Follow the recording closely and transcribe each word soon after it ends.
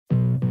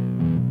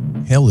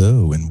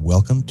Hello, and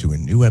welcome to a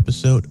new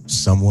episode of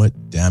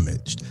Somewhat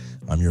Damaged.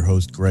 I'm your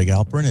host, Greg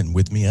Alperin, and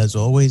with me, as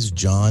always,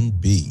 John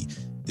B.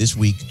 This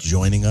week,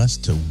 joining us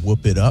to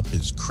whoop it up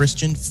is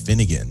Christian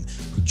Finnegan,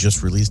 who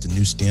just released a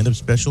new stand-up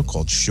special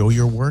called Show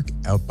Your Work,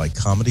 out by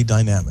Comedy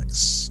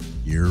Dynamics.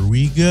 Here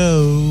we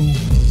go.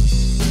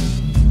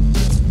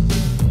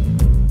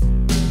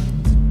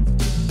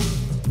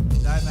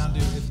 Diet Mountain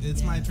Dew,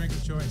 it's my drink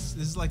of choice.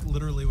 This is like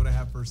literally what I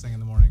have first thing in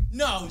the morning.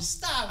 No,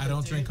 stop. I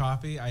don't drink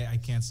coffee. I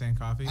can't stand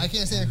coffee. I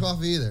can't stand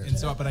coffee either. And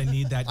so, but I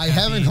need that. I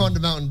haven't gone to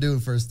Mountain Dew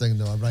first thing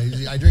though. But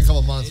I drink a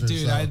couple monsters.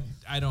 Dude, so.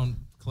 I don't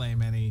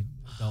claim any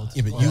adults.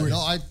 Yeah, but Well, no,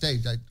 I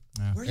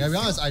gotta be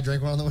honest. I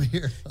drank one on the way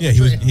here. Yeah,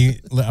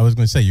 I was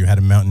going to say, you had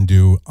a Mountain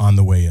Dew on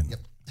the way in. Yep.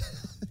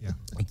 Yeah,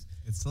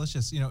 it's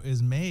delicious. You know,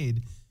 it's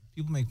made.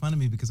 People make fun of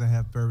me because I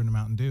have bourbon and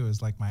Mountain Dew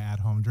as like my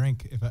at-home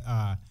drink. If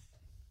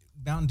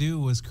Mountain Dew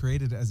was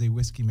created as a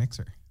whiskey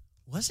mixer.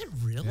 Was it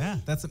really? Yeah,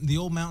 that's the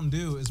old Mountain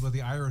Dew is what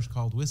the Irish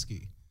called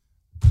whiskey.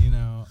 You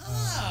know,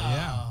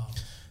 yeah.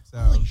 So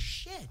Holy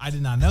shit. I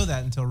did not know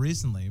that until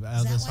recently.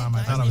 This time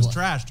I thought it was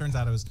trash. Turns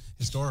out it was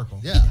historical.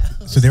 Yeah.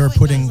 So they were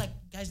putting...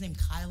 Guys named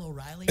Kyle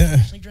O'Reilly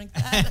actually drink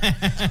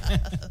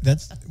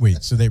that.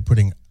 So they're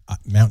putting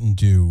Mountain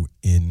Dew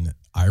in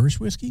Irish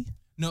whiskey?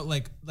 No,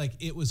 like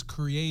it was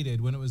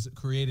created. When it was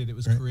created, it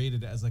was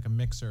created as like a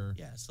mixer.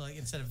 Yeah, so like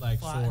instead of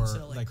Like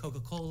instead of like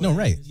Coca-Cola. No,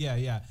 right.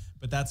 Yeah.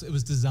 But it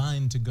was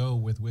designed to go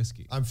with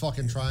whiskey. I'm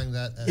fucking trying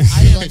that. I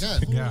am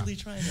totally Yeah.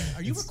 trying that.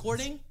 Are you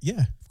recording? Yeah,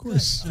 of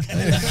course. You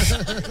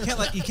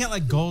can't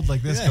let gold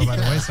like this go by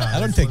the wayside. I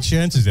don't take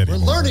chances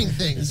anymore. We're learning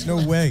things. There's no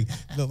way.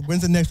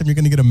 When's the next time you're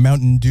going to get a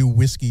Mountain Dew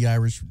whiskey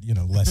Irish,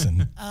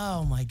 lesson?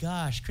 Oh my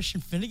gosh,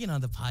 Christian Finnegan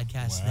on the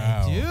podcast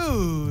Wow. today,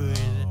 dude.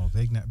 Oh,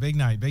 big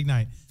night.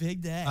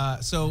 Big day.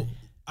 So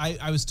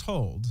I was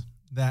told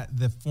that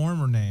the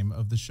former name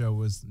of the show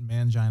was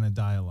Mangina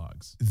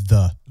Dialogues.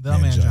 The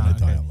Mangina okay.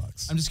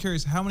 Dialogues. I'm just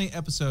curious, how many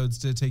episodes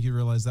did it take you to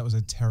realize that was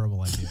a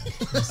terrible idea?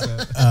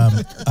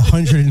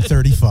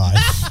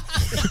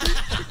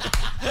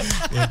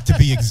 135. To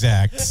be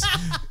exact.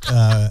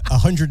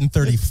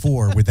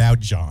 134 without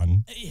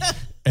John.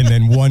 And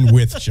then one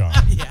with John.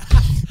 Yeah.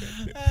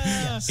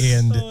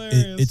 And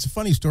it's a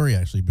funny story,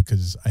 actually,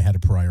 because I had a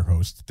prior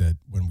host that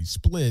when we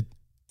split,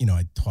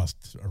 I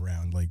tossed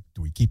around, like,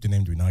 do we keep the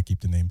name? Do we not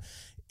keep the name?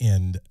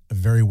 And a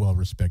very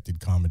well-respected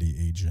comedy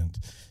agent,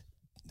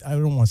 I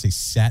don't want to say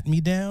sat me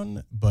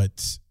down,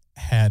 but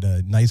had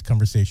a nice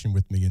conversation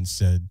with me and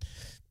said,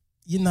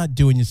 you're not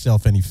doing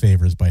yourself any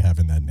favors by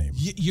having that name.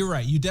 You're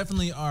right. You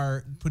definitely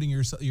are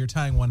you're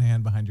tying one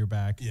hand behind your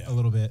back a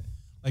little bit.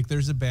 Like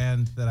there's a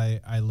band that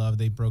I love.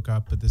 They broke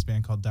up, but this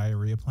band called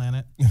Diarrhea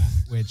Planet,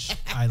 which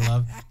I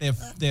love.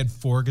 They had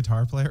 4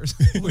 guitar players,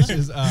 which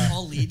is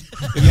all lead.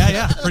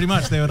 Yeah, pretty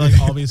much. They would like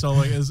all be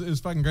soloing. It was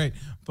fucking great.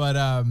 But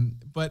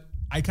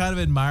I kind of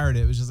admired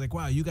it. It was just like,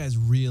 wow, you guys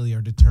really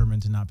are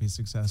determined to not be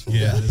successful.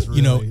 Yeah, That is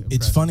really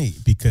it's impressive. funny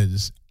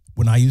because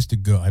when I used to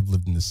go, I've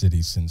lived in the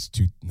city since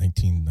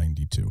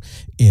 1992,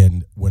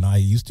 and when I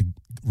used to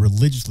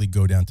religiously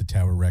go down to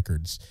Tower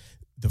Records,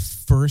 the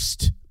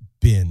first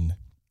bin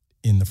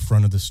in the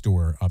front of the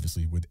store,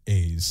 obviously with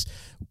A's,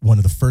 one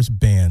of the first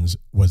bands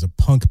was a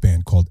punk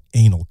band called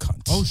Anal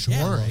Cunt. Oh, sure.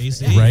 Yeah.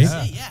 AC. Right?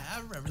 Yeah, I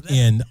remember that.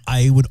 And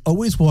I would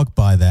always walk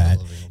by that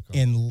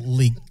and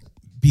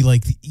be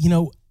like,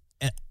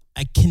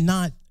 I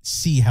cannot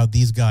see how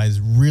these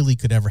guys really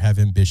could ever have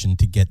ambition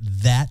to get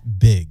that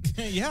big.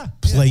 Yeah.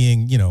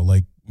 Playing,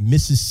 like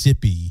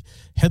Mississippi,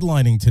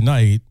 headlining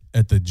tonight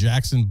at the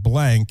Jackson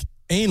Blank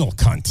Anal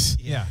Cunt.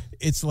 Yeah.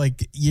 It's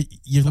like you're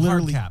hard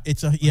literally cap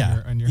it's a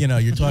on your-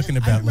 you're talking I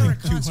about remember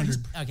like 200. concerts.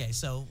 Okay,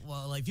 so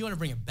if you want to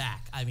bring it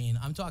back, I mean,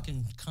 I'm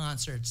talking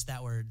concerts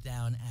that were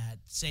down at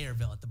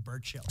Sayreville at the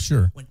Birch Hill.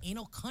 Sure. When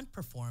Anal Cunt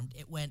performed,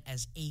 it went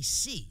as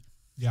AC.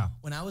 Yeah.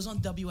 When I was on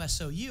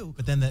WSOU,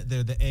 But then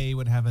the A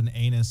would have an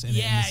anus in it.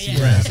 Yeah, and the C yeah.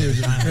 would Right. have a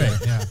vagina.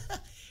 Yeah.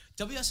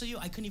 WSOU,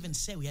 I couldn't even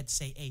say. We had to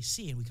say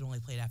AC, and we could only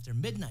play it after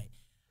midnight.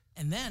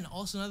 And then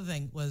also another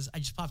thing was, I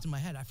just popped in my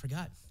head, I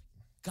forgot.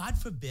 God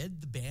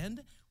Forbid, the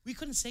band, we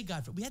couldn't say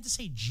God Forbid. We had to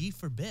say G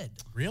Forbid.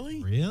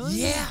 Really?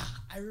 Really? Yeah.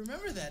 I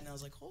remember that, and I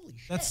was like, holy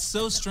shit. That's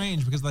so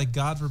strange because like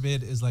God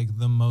forbid is like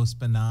the most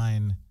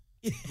benign.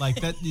 Like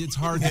that, it's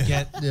hard to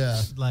get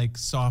like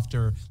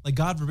softer. Like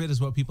God forbid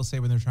is what people say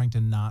when they're trying to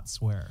not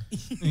swear.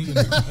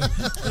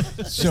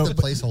 So the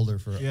placeholder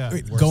for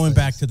Going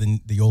back to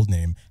the old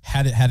name,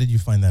 how did you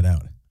find that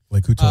out?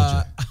 Like who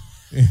told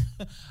you?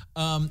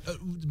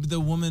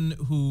 The woman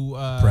who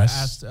Press?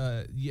 asked,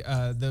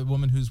 the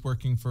woman who's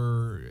working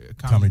for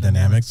Comedy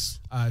Dynamics.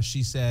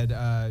 She said,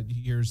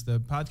 "Here's the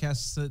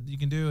podcast that you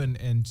can do,"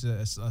 and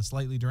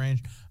Slightly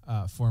Deranged,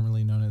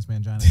 formerly known as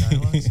Mangina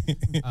Dialogues.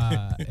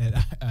 And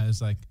I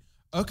was like,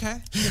 okay.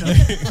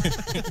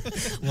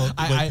 Well,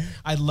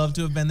 I'd love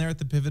to have been there at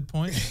the pivot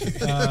point.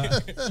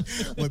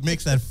 What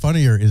makes that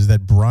funnier is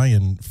that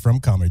Brian from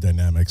Comedy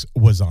Dynamics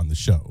was on the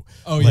show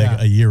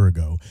a year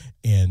ago,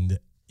 and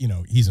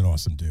he's an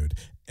awesome dude.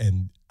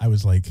 And I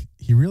was like,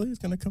 he really is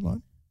going to come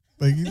on?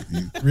 Like,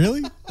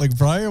 really? Like,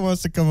 Brian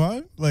wants to come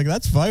on? Like,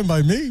 that's fine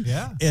by me.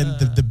 Yeah. And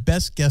the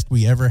best guest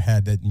we ever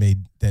had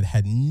that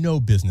had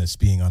no business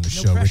being on the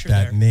show with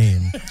that there.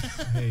 name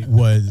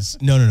was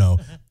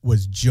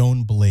was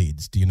Joan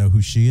Blades. Do you know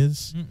who she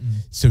is?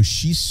 So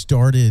she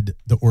started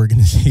the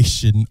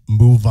organization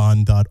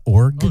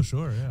MoveOn.org. Oh,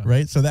 sure, yeah.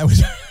 Right? So that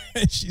was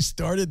she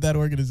started that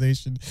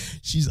organization.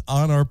 She's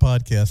on our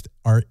podcast.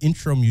 Our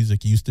intro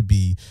music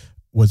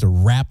was a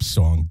rap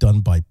song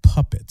done by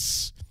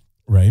puppets.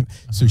 Right.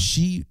 So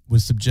she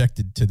was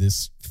subjected to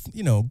this,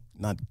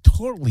 not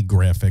totally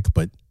graphic,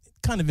 but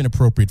kind of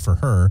inappropriate for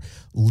her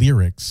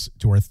lyrics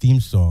to our theme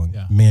song,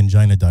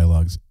 Mangina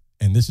Dialogues.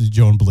 And this is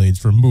Joan Blades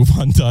from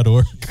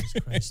MoveOn.org. Jesus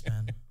Christ,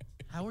 man.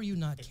 How are you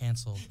not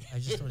canceled? I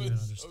just don't even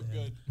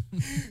understand.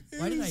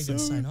 Why did I even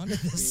sign on to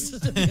this?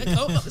 To be a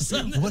co-host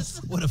on this?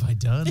 What have I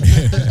done?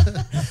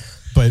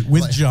 But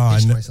with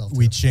John, myself,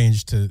 we too.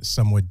 changed to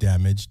somewhat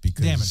damaged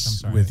because Damaged, I'm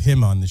sorry. with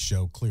him on the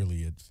show,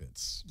 clearly it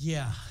fits.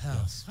 Yeah,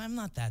 I'm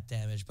not that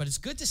damaged, but it's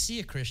good to see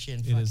you,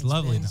 Christian. It is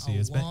lovely to see you.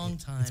 It's been a long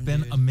time. It's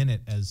been dude. a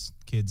minute, as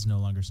kids no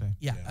longer say.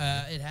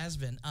 Yeah, it has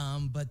been.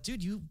 But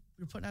dude, you're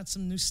putting out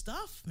some new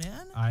stuff,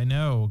 man. I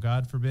know,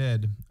 God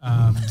forbid.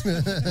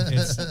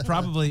 It's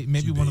probably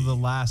maybe one of the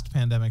last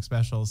pandemic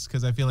specials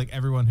because I feel like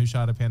everyone who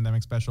shot a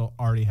pandemic special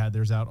already had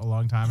theirs out a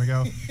long time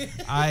ago.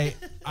 I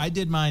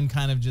did mine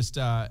kind of just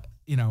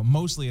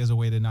mostly as a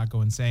way to not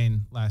go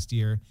insane last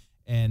year.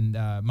 And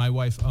my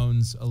wife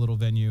owns a little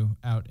venue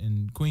out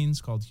in Queens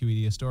called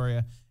QED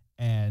Astoria.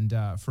 And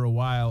for a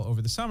while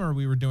over the summer,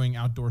 we were doing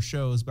outdoor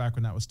shows back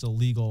when that was still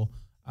legal.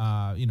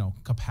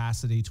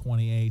 Capacity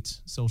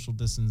 28, social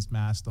distance,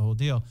 mask, the whole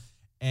deal.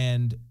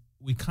 And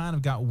we kind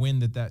of got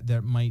wind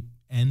that might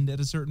end at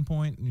a certain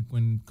point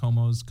when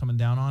Como's coming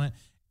down on it.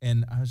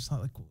 And I was just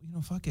like,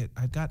 fuck it.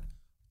 I've got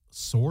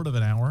sort of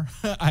an hour.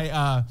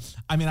 I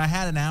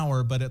had an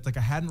hour, but it's like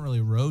I hadn't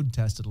really road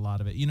tested a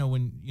lot of it.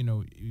 When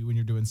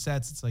you're doing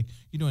sets, it's like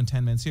you're doing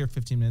 10 minutes here,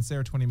 15 minutes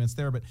there, 20 minutes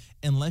there. But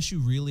unless you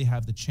really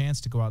have the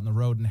chance to go out on the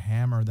road and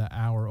hammer the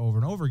hour over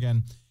and over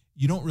again,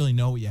 you don't really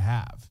know what you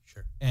have.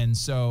 Sure. And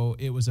so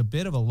it was a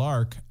bit of a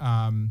lark.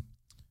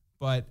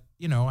 But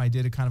I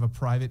did a kind of a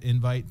private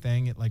invite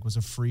thing. It was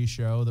a free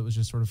show that was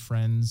just sort of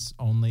friends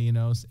only, and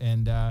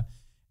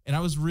I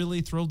was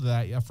really thrilled to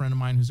that. A friend of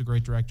mine who's a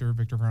great director,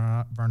 Victor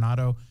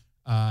Varnado,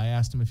 I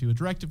asked him if he would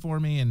direct it for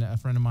me, and a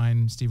friend of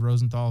mine, Steve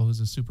Rosenthal, who's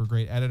a super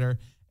great editor,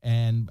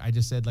 and I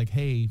just said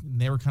hey, and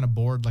they were kind of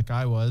bored like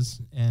I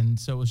was, and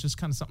so it was just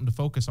kind of something to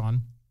focus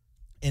on.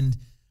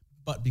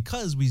 But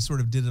because we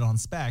sort of did it on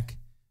spec,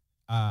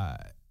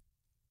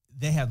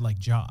 they had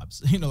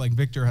jobs,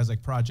 Victor has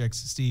projects.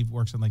 Steve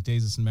works on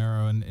Days of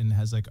Samaro and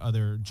has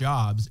other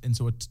jobs. And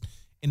so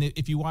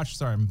if you watch,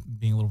 sorry, I'm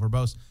being a little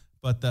verbose,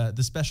 but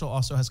the special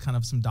also has kind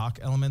of some doc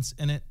elements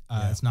in it.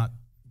 It's not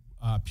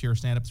pure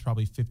stand up. It's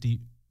probably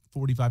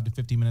 45 to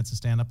 50 minutes of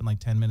stand up and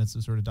 10 minutes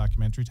of sort of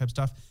documentary type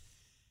stuff.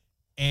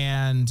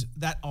 And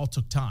that all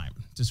took time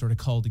to sort of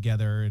cull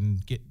together and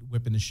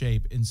whip into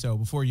shape. And so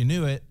before you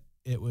knew it,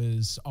 it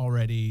was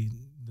already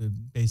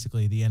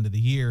basically the end of the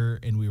year,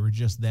 and we were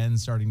just then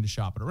starting to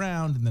shop it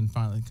around, and then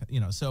finally,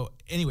 so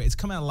anyway, it's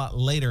come out a lot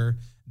later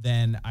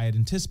than I had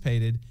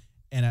anticipated.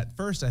 And at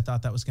first I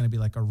thought that was going to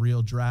be a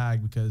real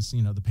drag because,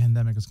 the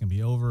pandemic is going to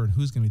be over, and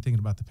who's going to be thinking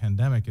about the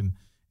pandemic in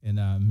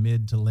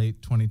mid to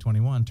late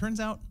 2021. Turns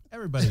out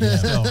everybody is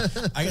still.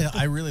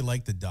 I really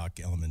like the doc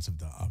elements of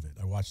it.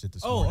 I watched it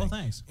this morning. Oh,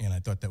 thanks. And I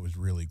thought that was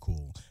really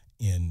cool.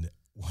 And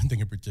one thing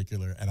in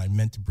particular, and I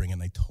meant to bring it,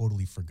 and I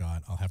totally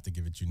forgot, I'll have to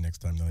give it to you next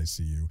time that I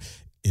see you,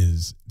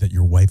 is that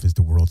your wife is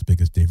the world's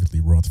biggest David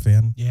Lee Roth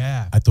fan.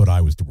 Yeah. I thought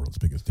I was the world's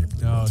biggest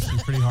David Lee Roth fan.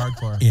 She's pretty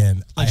hardcore.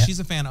 And she's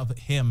a fan of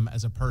him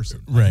as a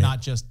person, right.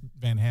 Not just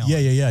Van Halen.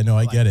 Yeah. No,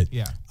 I get it.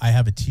 Yeah. I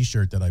have a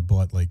T-shirt that I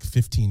bought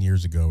 15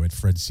 years ago at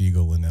Fred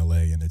Siegel in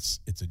L.A., and it's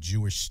a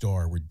Jewish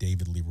star where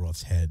David Lee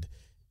Roth's head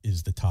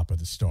is the top of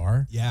the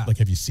star. Yeah.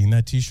 Have you seen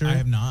that T-shirt? I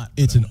have not.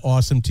 It's an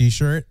awesome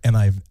T-shirt, and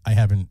I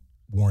haven't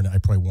worn it. I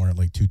probably worn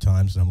it 2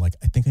 times, and I'm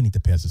I think I need to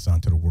pass this on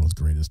to the world's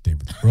greatest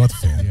David Roth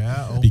fan.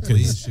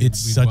 Because it's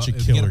such a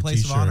killer get a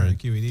place T-shirt. Of honor at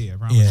QED, I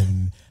promise.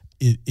 And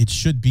it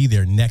should be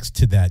there next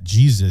to that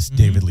Jesus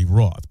David Lee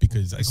Roth,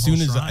 because as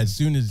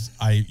soon as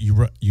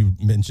you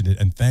mentioned it,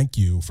 and thank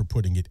you for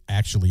putting it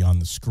actually on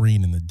the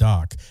screen in the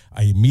doc,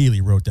 I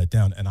immediately wrote that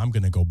down, and I'm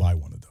going to go buy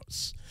one of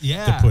those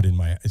to put in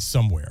my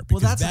somewhere,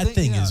 because that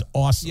thing is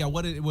awesome. Yeah,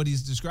 what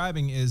he's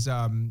describing is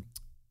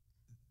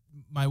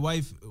my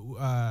wife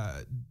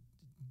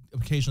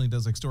occasionally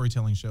does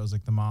storytelling shows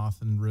like The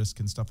Moth and Risk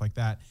and stuff like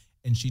that.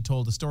 And she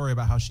told a story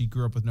about how she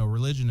grew up with no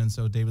religion. And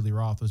so David Lee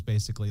Roth was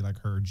basically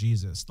her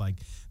Jesus,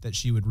 that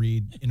she would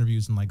read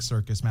interviews in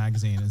Circus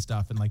magazine and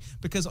stuff. And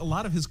because a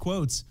lot of his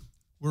quotes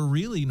were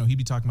really, he'd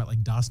be talking about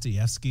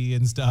Dostoevsky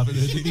and stuff. And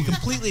it'd be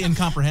completely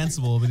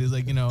incomprehensible. But he's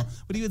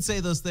but he would say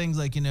those things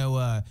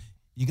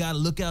you got to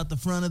look out the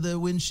front of the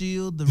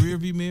windshield, the rear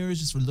view mirrors,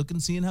 just for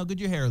seeing how good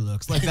your hair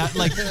looks.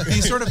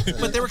 These sort of,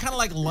 but they were kind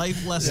of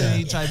life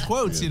lesson-y type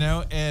quotes,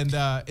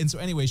 And so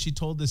anyway, she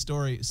told this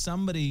story.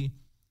 Somebody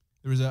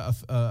there was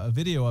a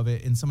video of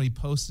it, and somebody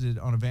posted it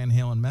on a Van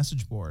Halen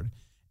message board,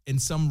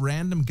 and some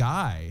random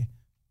guy,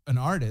 an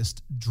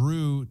artist,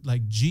 drew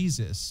like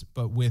Jesus,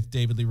 but with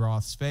David Lee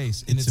Roth's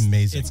face. And it's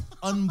amazing. It's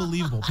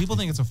unbelievable. People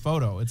think it's a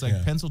photo. It's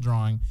like pencil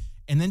drawing.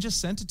 And then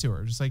just sent it to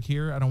her. Just like,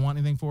 here, I don't want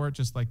anything for it.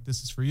 Just like,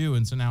 this is for you.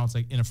 And so now it's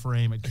like in a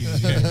frame at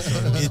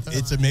QED.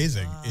 It's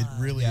amazing. It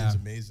really is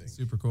amazing.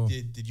 Super cool.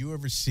 Did you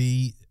ever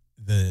see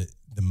the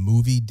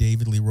movie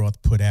David Lee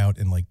Roth put out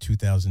in like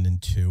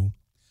 2002?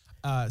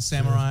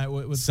 Samurai,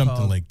 what's something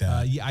called? like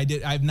that. Yeah, I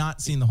did. I've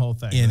not seen the whole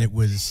thing. And it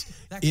was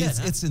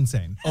it's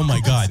insane. Oh my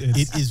God.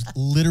 It is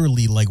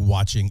literally like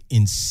watching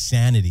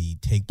insanity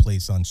take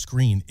place on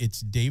screen.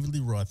 It's David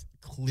Lee Roth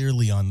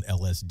clearly on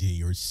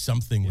LSD or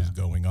something was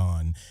going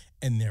on.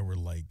 And there were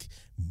like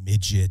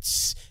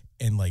midgets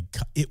and like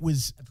it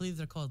was. I believe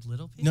they're called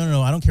little people.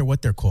 No, I don't care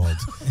what they're called.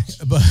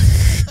 But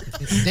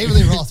David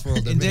Lee Roth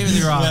world. In David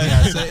Lee Roth,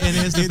 yeah. So in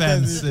his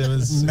defense, it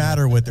was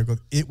matter what they're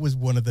called. It was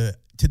one of the.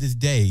 To this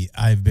day,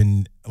 I've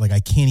been like, I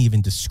can't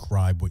even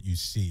describe what you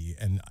see,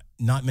 and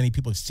not many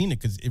people have seen it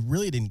because it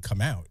really didn't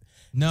come out.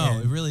 No,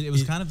 it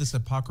was kind of this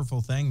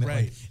apocryphal thing that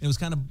like, it was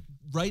kind of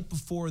right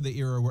before the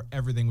era where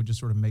everything would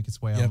just sort of make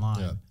its way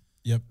online.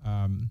 Yep.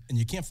 And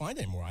you can't find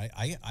it anymore.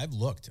 I've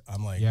looked.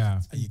 I'm like,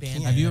 you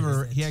can't. Have you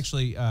ever? He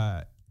actually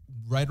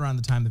right around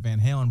the time that Van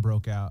Halen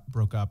broke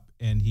up,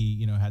 and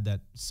he had that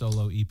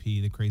solo EP,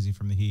 The Crazy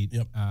from the Heat.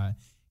 Yep.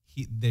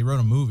 They wrote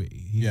a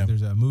movie.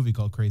 There's a movie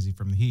called Crazy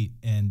from the Heat,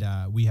 and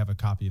we have a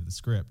copy of the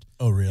script.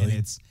 Oh, really?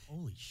 And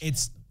Holy shit.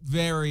 it's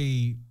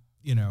very,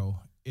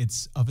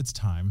 it's of its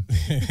time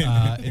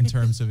in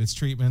terms of its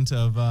treatment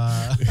of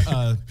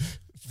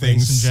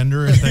race and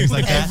gender and things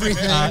like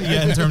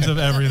that. In terms of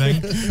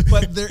everything.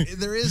 But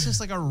there is just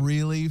like a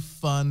really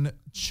fun,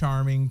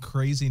 charming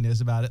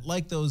craziness about it,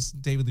 like those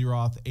David Lee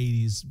Roth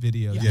 80s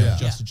videos, like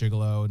Just a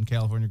Gigolo and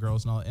California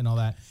Girls and all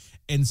that.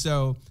 And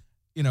so,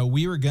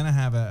 we were going to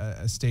have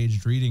a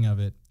staged reading of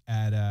it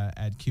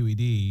at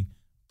QED,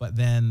 but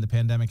then the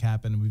pandemic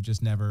happened and we've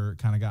just never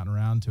kind of gotten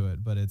around to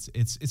it. But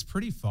it's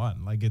pretty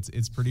fun. Like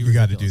it's pretty You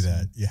got to ridiculous. do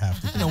that. You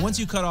have to. Once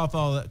you cut out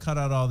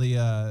all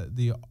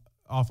the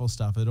awful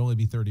stuff, it'd only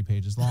be 30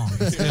 pages long.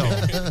 But still,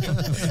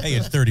 hey,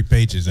 it's 30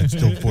 pages. That's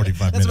still 45 minutes.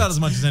 That's about as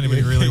much as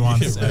anybody really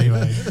wants.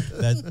 Anyway,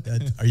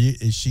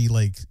 is she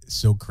like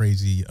so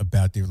crazy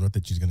about David Roth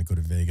that she's going to go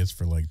to Vegas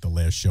for like the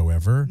last show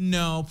ever?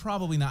 No,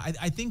 probably not.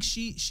 I think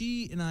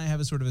she and I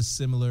have a sort of a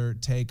similar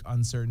take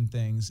on certain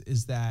things,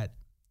 is that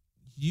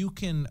you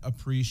can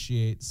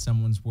appreciate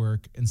someone's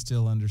work and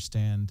still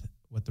understand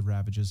what the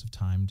ravages of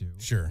time do.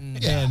 Sure.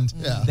 And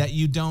that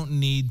you don't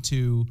need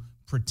to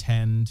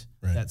pretend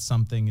that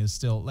something is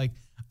still like,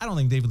 I don't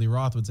think David Lee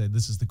Roth would say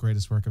this is the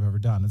greatest work I've ever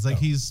done. It's like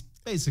he's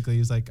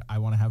like, I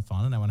want to have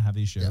fun and I want to have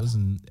these shows.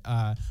 And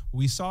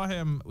we saw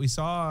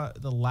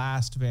the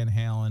last Van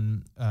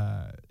Halen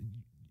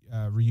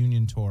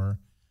reunion tour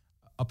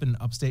up in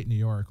upstate New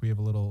York. We have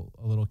a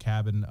little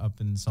cabin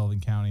up in Sullivan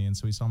County, and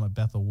so we saw him at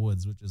Bethel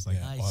Woods, which is like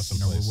awesome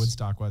where place.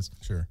 Woodstock was.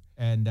 Sure.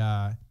 And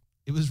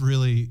it was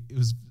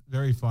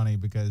very funny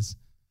because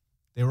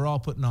they were all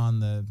putting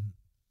on the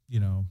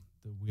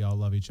we all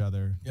love each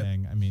other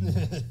thing. I mean,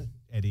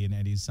 Eddie and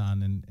Eddie's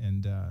son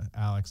and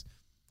Alex.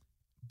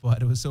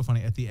 But it was so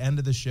funny. At the end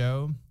of the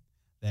show,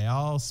 they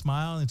all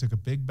smiled and took a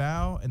big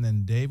bow, and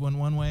then Dave went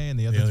one way and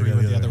the other three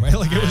went the other way.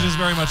 Like, it was just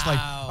very much like,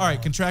 all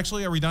right,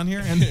 contractually, are we done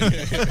here? And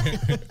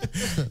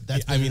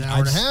that's an hour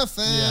and a half.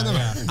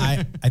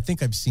 I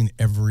think I've seen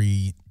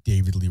every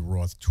David Lee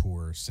Roth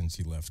tour since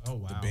he left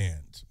the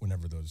band,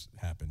 whenever those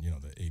happened,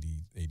 the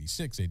 80,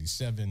 86,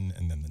 87,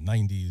 and then the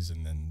 90s,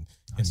 and then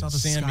I saw the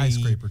Sammy.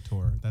 Skyscraper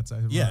tour.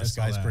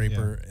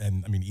 Skyscraper,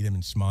 and I mean, Eat 'Em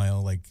and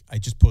Smile. Like, I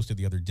just posted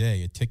the other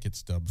day a ticket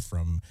stub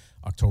from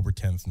October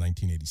 10th,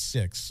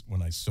 1986,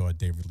 when I saw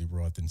David Lee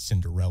Roth in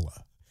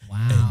Cinderella.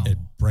 Wow. At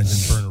Brendan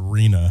Byrne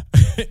Arena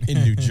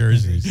in New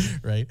Jersey,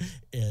 right?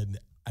 And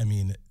I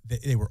mean,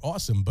 they were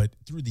awesome, but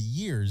through the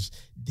years,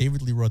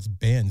 David Lee Roth's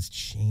bands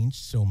changed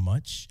so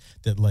much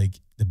that,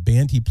 like, the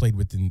band he played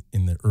with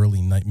in the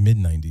early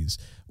mid-90s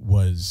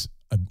was,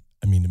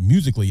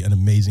 musically an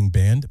amazing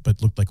band,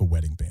 but looked like a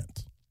wedding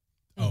band.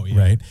 Oh, yeah.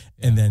 Right?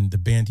 Yeah. And then the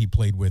band he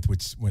played with,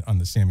 which went on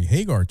the Sammy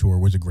Hagar tour,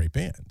 was a great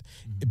band.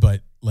 Mm-hmm.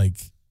 But, like,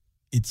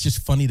 it's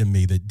just funny to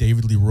me that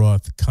David Lee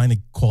Roth kind of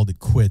called it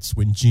quits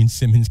when Gene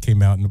Simmons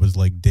came out and was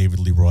like, David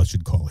Lee Roth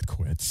should call it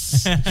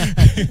quits.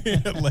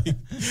 Like,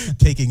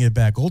 taking it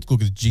back old school,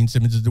 because Gene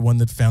Simmons is the one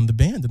that found the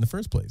band in the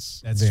first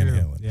place. That's Van true.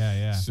 Halen.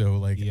 Yeah. So,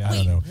 like, Yeah. I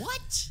don't know.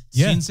 What?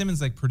 Yeah. Gene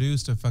Simmons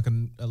produced a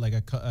fucking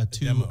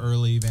two demo.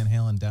 early Van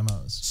Halen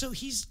demos. So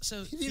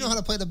You know how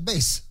to play the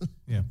bass.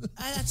 Yeah.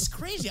 That's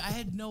crazy. I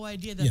had no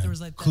idea that there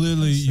was like that.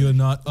 Clearly, you're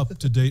not up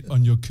to date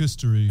on your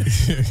history.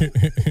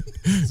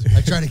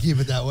 I try to keep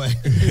it that way.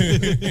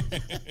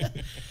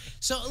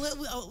 So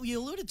you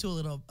alluded to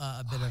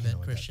a bit of it,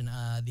 Christian.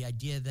 The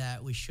idea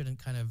that we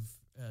shouldn't kind of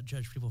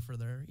judge people for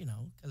their,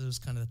 because it was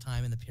kind of the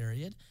time and the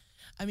period.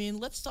 I mean,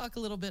 let's talk a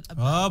little bit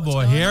about. Oh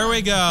boy, here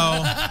we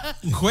go.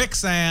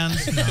 Quicksand.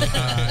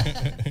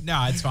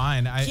 No, it's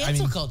fine.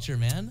 Cancel culture,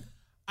 man.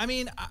 I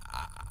mean,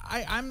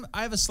 I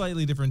have a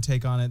slightly different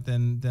take on it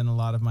than a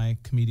lot of my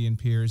comedian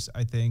peers.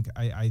 I think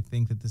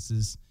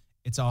that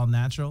it's all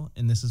natural,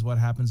 and this is what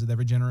happens with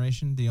every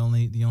generation. The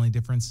only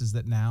difference is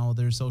that now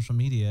there's social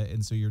media,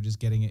 and so you're just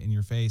getting it in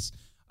your face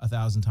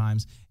 1,000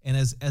 times. And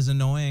as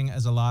annoying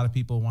as a lot of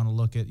people want to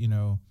look at,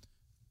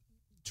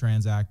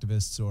 trans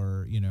activists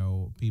or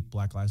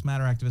Black Lives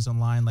Matter activists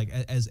online, like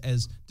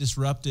as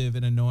disruptive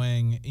and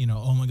annoying,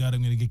 oh my God,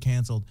 I'm going to get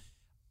canceled.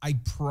 I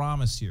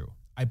promise you,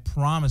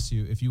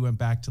 if you went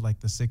back to like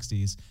the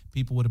 60s,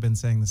 people would have been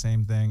saying the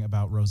same thing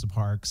about Rosa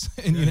Parks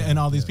and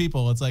all these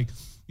people. It's like,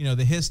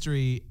 the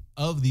history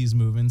of these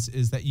movements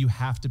is that you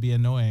have to be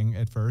annoying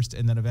at first,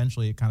 and then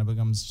eventually it kind of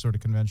becomes sort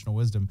of conventional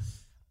wisdom.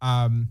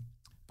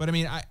 But I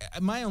mean,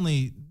 my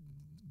only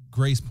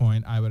grace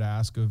point I would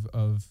ask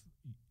of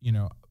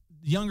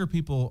younger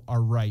people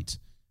are right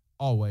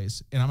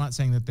always. And I'm not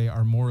saying that they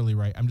are morally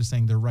right. I'm just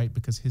saying they're right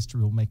because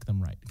history will make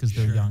them right because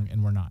they're young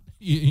and we're not.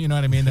 You know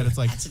what I mean? That it's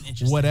like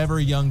whatever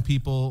young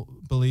people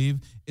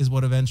believe is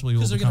what eventually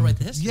will become. Because they're going to write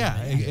the history.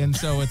 Yeah. And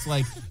so it's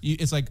like,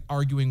 it's like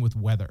arguing with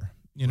weather,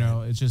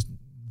 it's just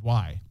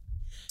why.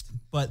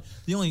 But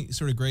the only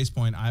sort of grace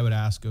point I would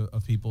ask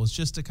of people is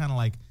just to kind of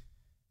like,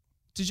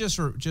 to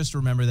just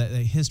remember that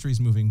history is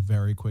moving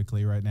very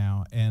quickly right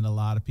now, and a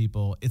lot of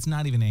people, it's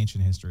not even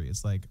ancient history;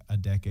 it's like a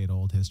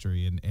decade-old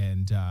history,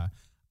 and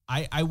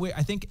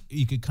I think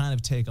you could kind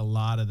of take a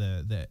lot of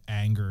the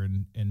anger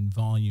and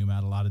volume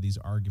out of a lot of these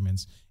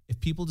arguments if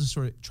people just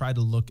sort of try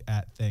to look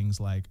at things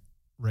like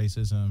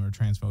racism or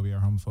transphobia or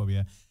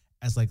homophobia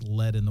as like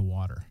lead in the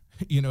water.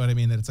 You know what I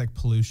mean? That it's like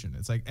pollution.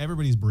 It's like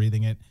everybody's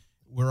breathing it.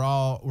 We're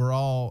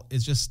all,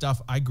 it's just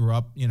stuff I grew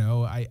up,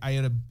 I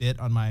had a bit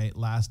on my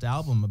last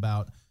album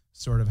about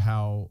sort of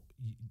how,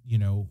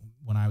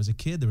 when I was a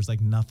kid, there was like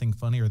nothing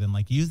funnier than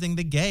like using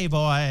the gay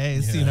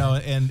voice,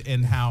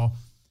 and how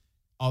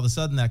all of a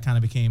sudden that kind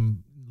of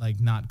became like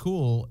not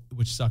cool,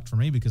 which sucked for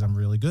me because I'm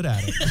really good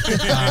at it.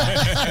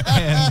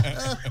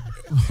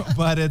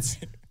 But it's,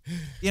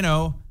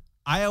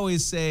 I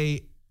always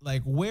say,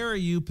 like, where are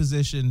you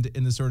positioned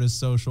in the sort of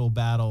social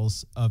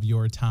battles of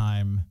your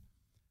time?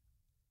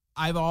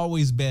 I've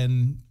always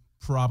been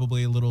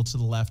probably a little to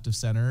the left of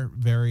center,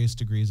 various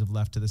degrees of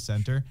left to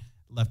center,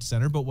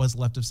 but what's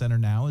left of center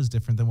now is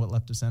different than what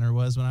left of center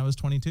was when I was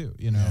 22,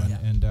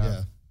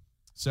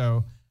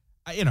 So,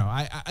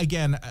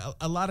 again,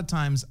 a lot of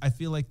times I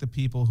feel like the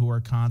people who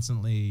are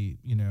constantly,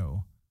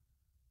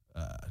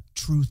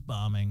 truth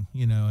bombing,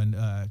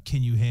 and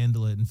can you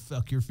handle it and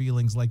fuck your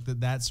feelings, like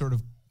that sort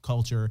of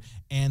culture,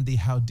 and the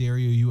how dare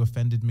you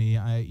offended me,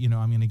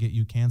 I'm going to get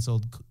you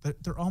canceled.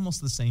 They're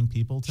almost the same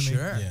people to me.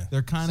 Sure. Yeah.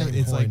 They're kind of,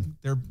 it's coin.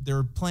 Like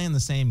they're playing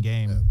the same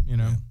game,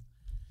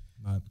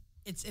 But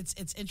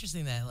it's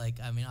interesting that, like,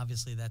 I mean,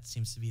 obviously that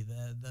seems to be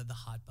the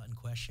hot button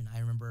question. I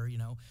remember,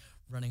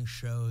 running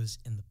shows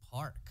in the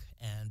park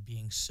and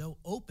being so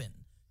open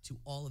to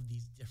all of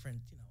these different,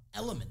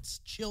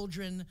 elements,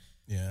 children,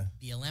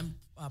 BLM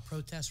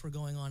protests were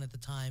going on at the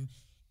time.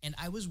 And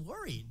I was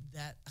worried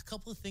that a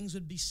couple of things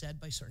would be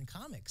said by certain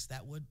comics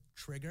that would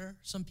trigger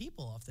some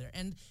people off there.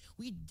 And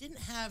we didn't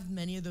have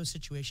many of those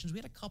situations. We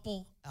had a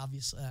couple,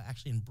 obviously,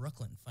 actually in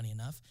Brooklyn, funny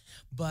enough.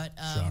 But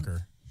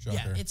Shocker.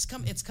 Yeah, it's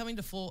coming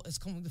to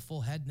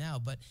full head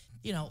now. But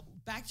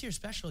back to your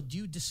special. Do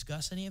you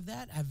discuss any of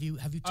that? Have you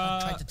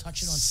tried to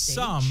touch it on stage?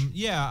 Some,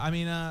 yeah. I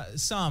mean,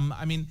 some.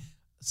 I mean,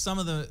 some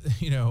of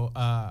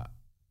the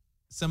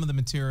some of the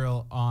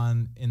material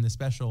in the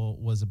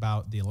special was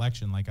about the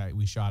election. Like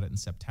we shot it in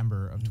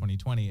September of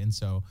 2020. And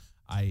so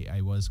I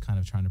was kind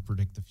of trying to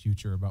predict the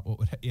future about what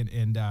would,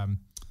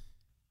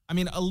 I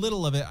mean, a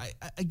little of it,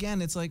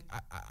 again, it's like,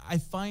 I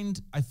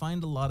find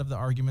a lot of the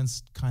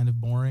arguments kind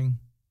of boring,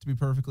 to be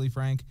perfectly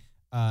frank.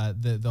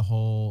 The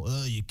whole,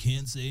 you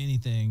can't say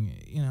anything,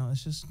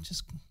 it's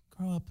just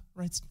grow up,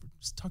 right?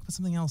 Just talk about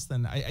something else.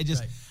 Then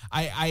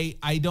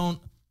I don't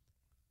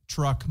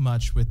truck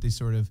much with the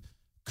sort of,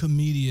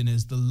 comedian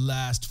is the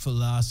last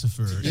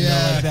philosopher. Like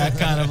that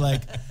kind of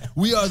like,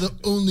 we're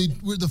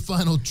the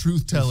final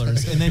truth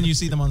tellers. And then you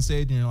see them on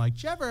stage and you're like,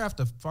 did you ever have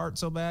to fart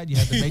so bad you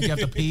have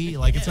to pee?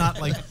 Like, it's not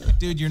like,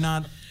 dude, you're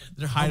not.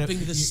 They're humping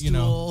the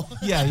stool.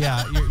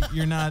 Yeah.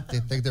 You're not. They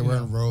think they're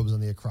wearing robes on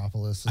the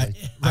Acropolis.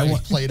 I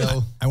want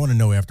Plato. I want to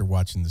know after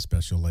watching the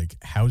special, like,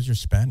 how's your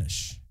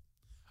Spanish?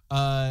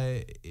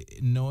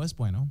 No es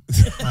bueno.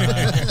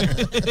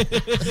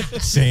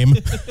 Same.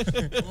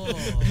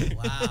 Oh,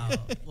 wow.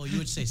 Well, you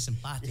would say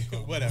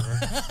simpático. Whatever.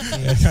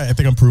 I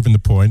think I'm proving the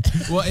point.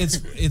 Well,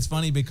 it's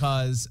funny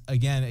because,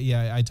 again,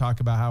 I talk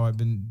about how I've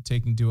been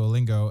taking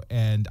Duolingo,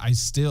 and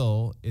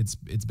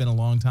it's been a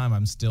long time.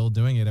 I'm still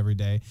doing it every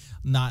day.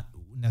 Not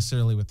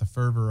necessarily with the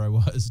fervor I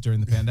was during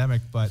the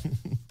pandemic, but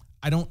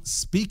I don't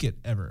speak it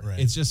ever. Right.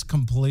 It's just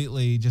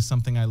completely just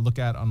something I look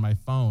at on my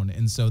phone.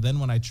 And so then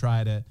when I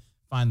try to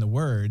find the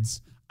words,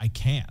 I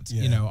can't.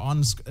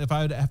 If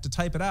I would have to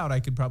type it out,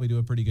 I could probably do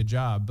a pretty good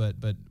job, but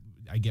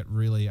I get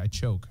really, I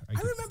choke. I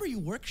remember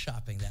you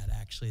workshopping that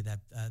actually,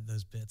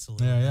 those bits a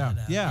little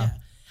bit. Yeah.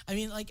 I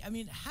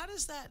mean, how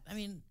does that? I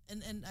mean,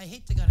 and I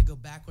hate to kind of go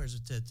backwards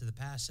to the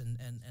past and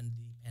the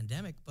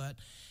pandemic, but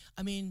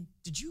I mean,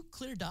 did you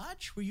clear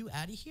Dodge? Were you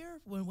out of here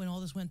when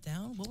all this went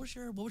down? What was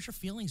your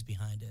feelings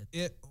behind it?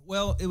 It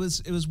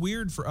was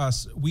weird for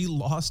us. We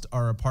lost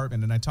our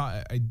apartment, and I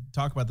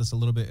talk about this a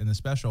little bit in the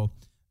special,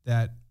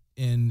 that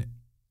in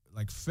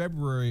like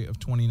February of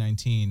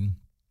 2019,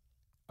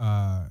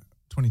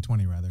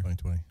 2020 rather.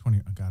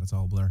 2020. Oh God, it's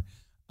all a blur.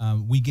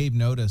 We gave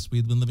notice. We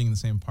had been living in the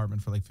same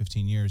apartment for like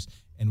 15 years,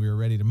 and we were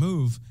ready to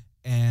move.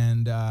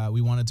 And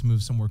we wanted to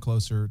move somewhere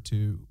closer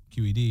to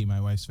QED, my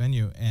wife's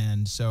venue.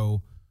 And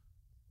so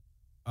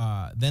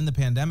then the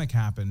pandemic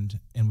happened,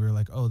 and we were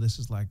like, oh, this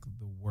is like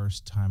the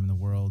worst time in the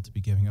world to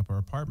be giving up our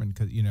apartment.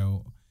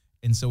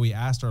 And so we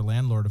asked our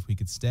landlord if we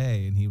could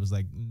stay, and he was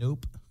like,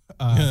 nope.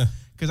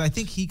 Because I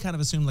think he kind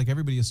of assumed, like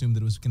everybody assumed,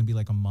 that it was going to be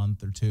like a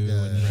month or two and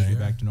then it'd be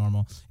back to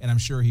normal. And I'm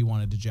sure he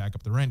wanted to jack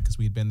up the rent because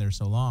we had been there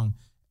so long.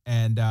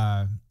 And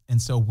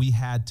so we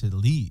had to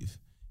leave.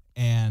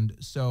 And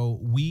so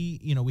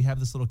we have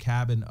this little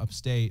cabin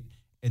upstate.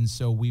 And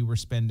so we were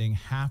spending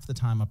half the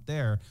time up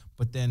there,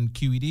 but then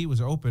QED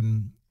was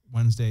open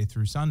Wednesday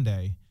through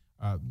Sunday,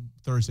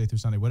 Thursday through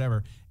Sunday,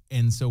 whatever.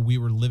 And so we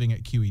were living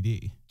at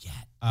QED.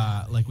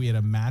 Like we had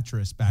a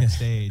mattress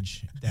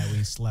backstage that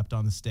we slept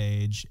on the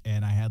stage,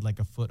 and I had like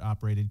a foot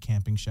operated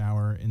camping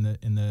shower in the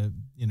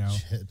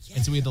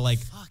and so we had to like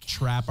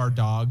trap our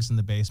dogs in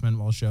the basement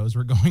while shows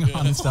were going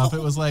on and stuff.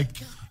 It was like,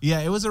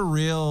 it was a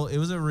real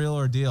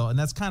ordeal. And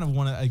that's kind of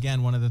one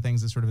of the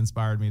things that sort of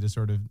inspired me to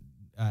sort of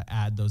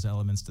add those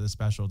elements to the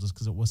special, just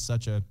because it was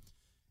such a,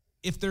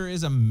 if there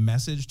is a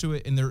message to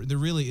it, and there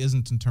really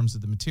isn't in terms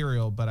of the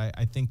material, but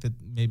I think that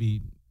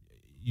maybe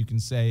you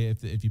can say,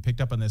 if you picked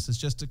up on this, it's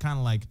just to kind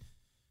of like,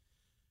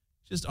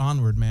 just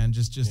onward, man.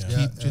 Just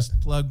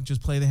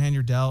play the hand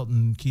you're dealt,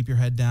 and keep your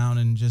head down,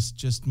 and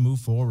just move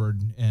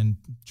forward and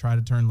try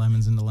to turn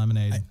lemons into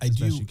lemonade as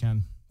best you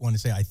can. Want to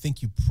say, I think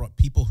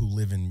people who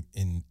live in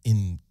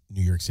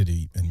New York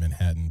City and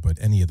Manhattan, but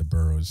any of the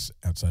boroughs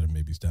outside of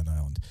maybe Staten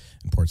Island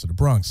and parts of the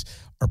Bronx,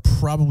 are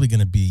probably going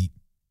to be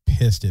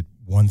pissed at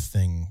one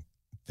thing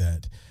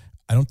that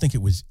I don't think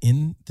it was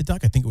in the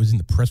doc. I think it was in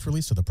the press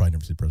release, so they'll probably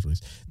never see the press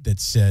release, that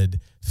said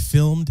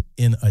filmed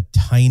in a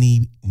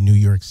tiny New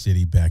York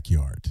City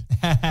backyard,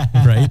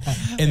 right?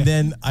 And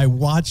then I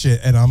watch it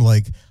and I'm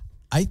like,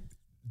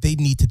 they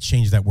need to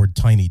change that word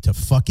tiny to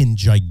fucking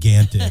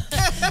gigantic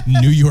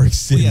New York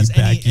City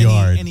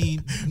backyard. Any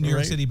New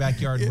York City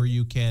backyard where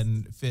you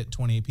can fit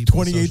 28 people.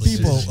 28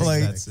 people,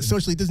 like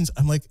socially distanced.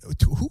 I'm like,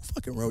 who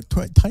fucking wrote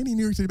tiny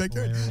New York City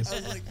backyard? I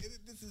was like,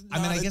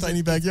 I guess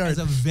tiny backyard. As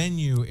a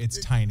venue, it's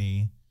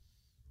tiny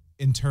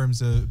in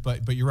terms of,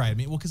 but you're right. I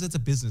mean, because it's a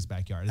business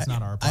backyard. It's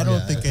not our part. I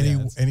don't think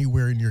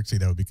anywhere in New York City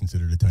that would be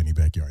considered a tiny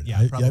backyard.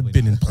 Yeah, I've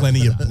been in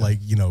plenty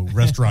of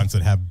restaurants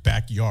that have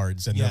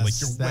backyards, and they're like,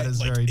 you're that is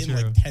very true.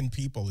 Like 10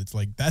 people. It's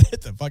like,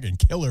 it's a fucking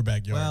killer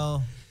backyard.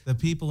 Well, the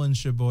people in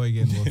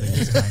Sheboygan will think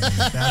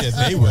it's tiny.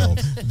 They will.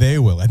 They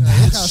will. And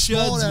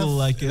Shuds will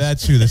like it.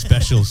 That's who the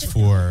special's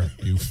for,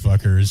 you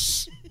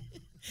fuckers.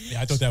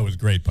 Yeah, I thought that was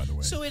great, by the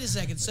way. So wait a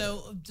second.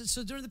 So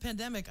during the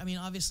pandemic, I mean,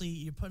 obviously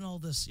you're putting all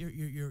this,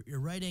 you're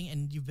writing,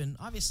 and you've been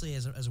obviously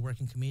as a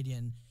working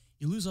comedian,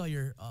 you lose all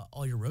your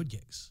road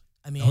gigs.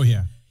 I mean, oh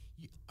yeah.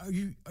 Are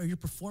you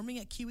performing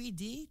at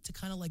QED to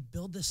kind of like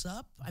build this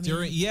up? I mean,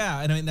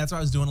 and I mean that's what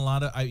I was doing a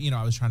lot of.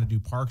 I was trying to do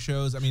park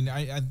shows. I mean,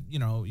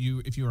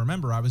 if you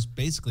remember, I was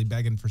basically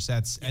begging for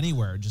sets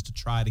anywhere just to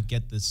try to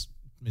get this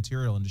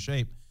material into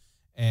shape.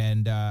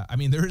 And I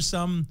mean,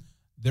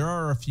 there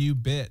are a few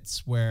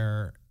bits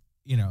where,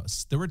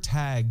 there were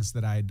tags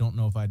that I don't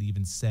know if I'd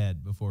even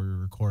said before we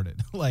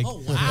recorded. Like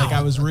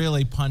I was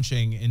really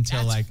punching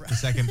until the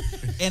second.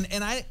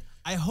 And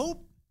I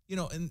hope,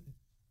 and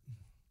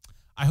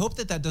I hope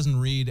that doesn't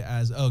read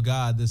as, oh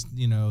God, this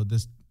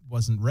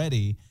wasn't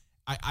ready.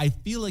 I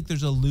feel like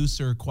there's a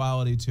looser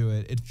quality to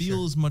it. It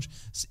feels much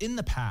in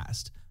the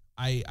past.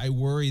 I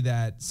worry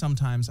that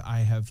sometimes I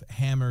have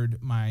hammered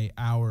my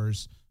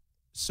hours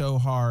so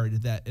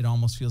hard that it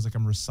almost feels like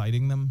I'm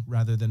reciting them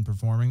rather than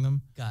performing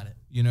them. Got it.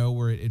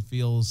 Where it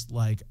feels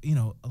like,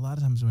 a lot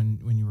of times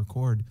when you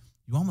record,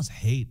 you almost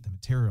hate the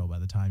material by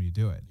the time you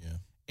do it. Yeah.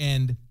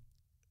 And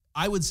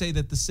I would say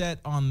that the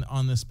set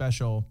on the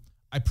special,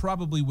 I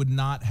probably would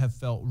not have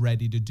felt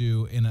ready to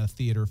do in a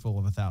theater full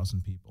of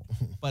 1,000 people.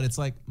 But it's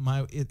like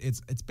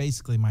it's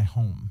basically my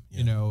home.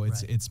 Yeah.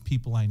 It's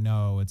people I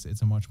know.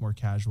 It's a much more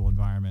casual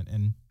environment,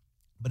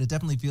 but it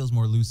definitely feels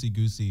more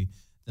loosey-goosey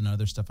than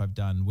other stuff I've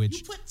done, which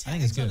you put I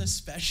think is good. On a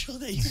special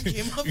that you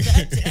came up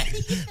that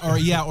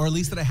day, or at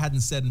least that I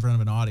hadn't said in front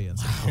of an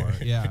audience before.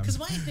 Yeah, because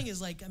my thing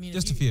is like, I mean,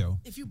 just a few.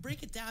 If you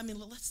break it down, I mean,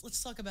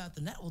 let's talk about the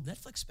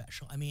Netflix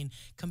special. I mean,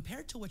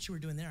 compared to what you were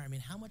doing there, I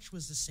mean, how much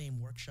was the same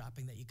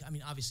workshopping that you? I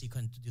mean, obviously you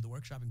couldn't do the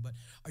workshopping, but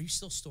are you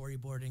still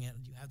storyboarding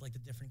it? Do you have like the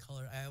different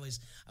color? I always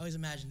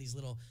imagine these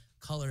little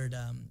colored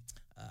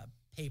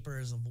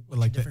papers of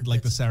like different the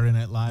bits. Saturday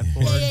Night Live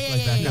board,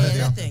 like that kind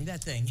of deal.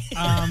 That thing.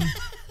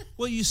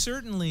 Well, you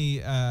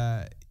certainly,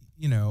 I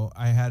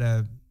had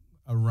a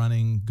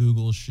running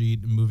Google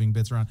sheet moving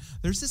bits around.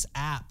 There's this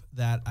app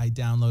that I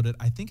downloaded.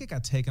 I think it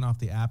got taken off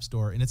the App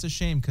Store, and it's a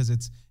shame because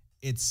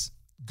it's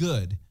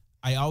good.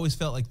 I always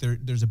felt like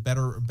there's a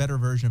better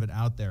version of it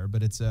out there,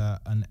 but it's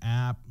an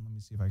app. Let me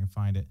see if I can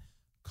find it,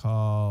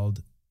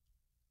 called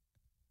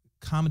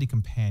Comedy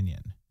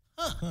Companion.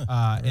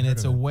 And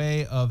it's a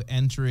way of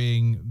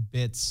entering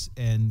bits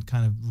and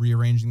kind of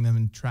rearranging them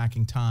and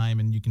tracking time,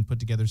 and you can put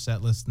together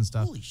set lists and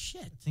stuff. Holy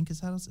shit. I think is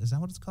that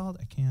what it's called?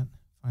 I can't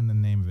find the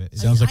name of it.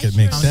 Sounds like it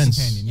makes sense.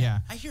 Companion, yeah.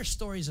 I hear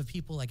stories of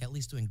people like at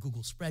least doing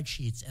Google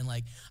spreadsheets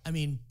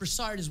and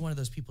Broussard is one of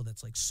those people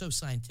that's like so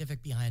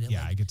scientific behind it.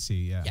 Yeah, like, I could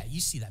see, yeah. Yeah, you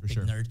see that big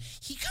sure. nerd.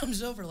 He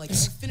comes over like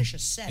he'll finish a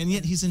set. And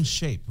yet he's in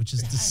shape, which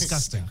is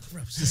disgusting.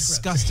 Gross,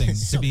 Disgusting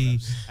gross. to be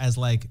gross. as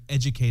like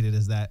educated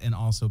as that and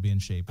also be in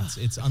shape.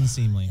 It's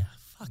unseemly.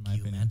 Fuck in my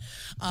you, opinion.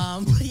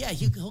 man. But yeah,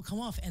 he'll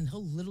come off and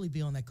he'll literally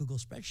be on that Google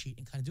spreadsheet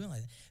and kind of doing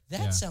like that. That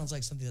Yeah. sounds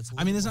like something that's.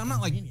 I'm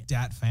not like convenient.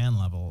 Dat fan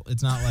level.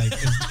 It's not like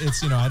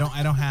it's I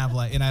don't have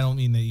like, and I don't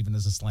mean that even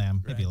as a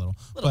slam, maybe a little.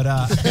 But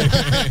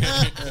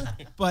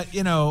but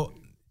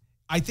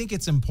I think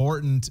it's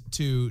important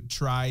to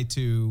try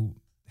to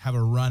have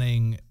a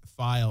running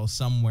file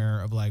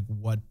somewhere of like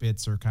what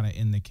bits are kind of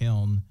in the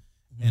kiln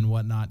and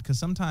whatnot, because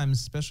sometimes,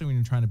 especially when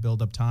you're trying to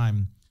build up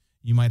time,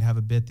 you might have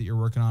a bit that you're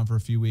working on for a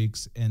few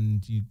weeks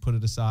and you put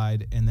it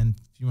aside, and then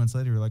a few months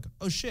later you're like,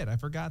 oh shit, I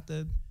forgot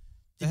the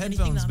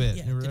headphones bit.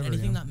 Yeah, or did whatever,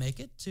 anything not make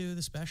it to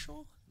the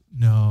special?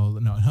 No.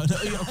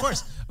 Yeah, of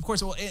course.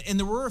 Well, and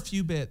there were a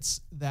few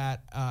bits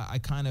that I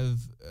kind of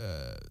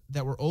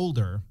that were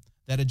older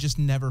that had just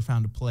never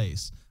found a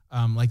place.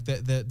 Like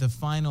the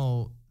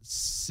final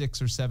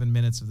 6 or 7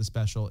 minutes of the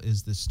special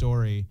is the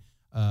story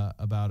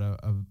about a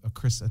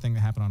thing that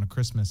happened on a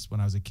Christmas when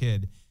I was a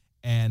kid.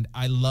 And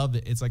I loved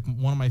it. It's like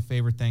one of my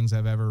favorite things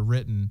I've ever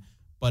written,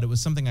 but it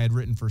was something I had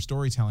written for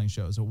storytelling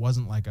shows. It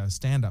wasn't like a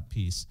stand-up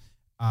piece.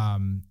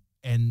 And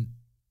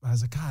I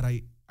was like, God,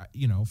 I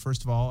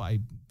first of all, I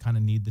kind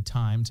of need the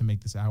time to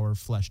make this hour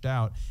fleshed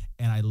out.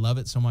 And I love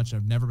it so much.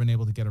 I've never been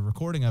able to get a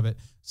recording of it.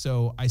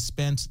 So I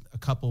spent a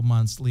couple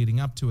months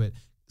leading up to it,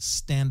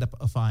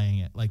 stand-up-ifying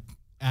it, like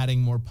adding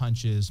more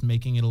punches,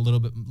 making it a little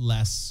bit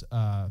less,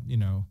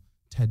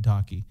 TED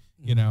Talky.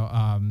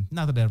 Not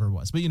that it ever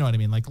was, but you know what I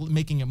mean? Like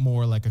making it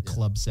more like a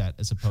club set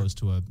as opposed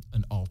to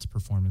an alt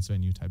performance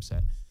venue type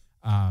set,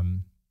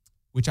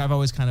 which I've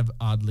always kind of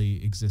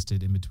oddly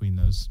existed in between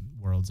those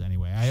worlds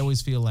anyway. I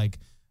always feel like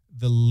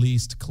the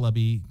least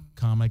clubby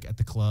comic at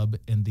the club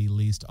and the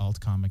least alt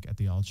comic at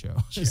the alt show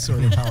is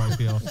sort of how I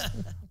feel.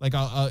 Like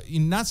I'll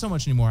not so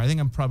much anymore. I think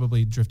I'm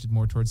probably drifted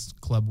more towards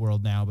club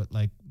world now, but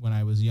like when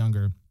I was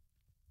younger,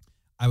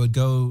 I would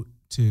go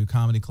to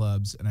comedy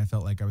clubs and I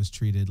felt like I was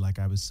treated like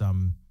I was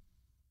some,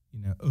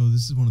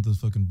 this is one of those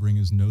fucking bring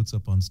his notes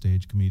up on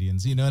stage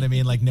comedians. You know what I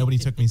mean? Like nobody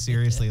took me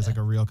seriously as like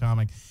a real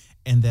comic.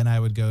 And then I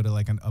would go to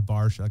like a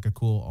bar show, like a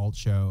cool alt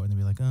show, and they'd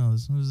be like, "Oh,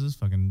 who's this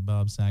fucking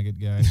Bob Saget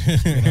guy?"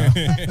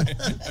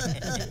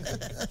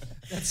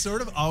 That's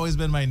sort of always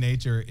been my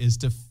nature, is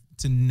to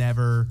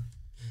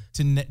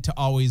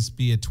always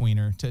be a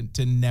tweener,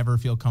 to never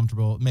feel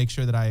comfortable, make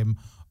sure that I am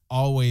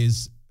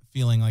always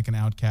feeling like an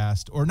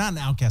outcast, or not an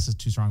outcast is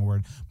too strong a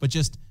word, but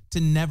just to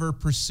never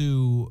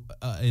pursue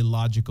a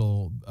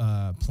logical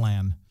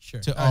plan. Sure.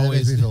 To That makes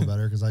always me feel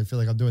better because I feel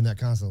like I'm doing that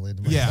constantly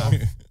to myself.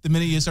 Yeah. The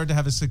minute you start to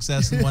have a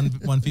success in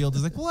one field,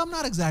 it's like, well, I'm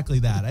not exactly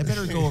that. I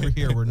better go over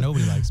here where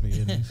nobody likes me.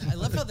 And I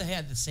love how they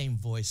had the same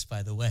voice,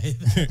 by the way.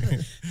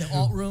 The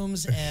alt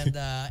rooms and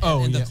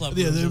the club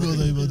rooms.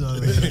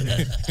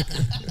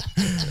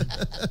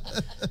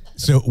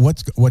 So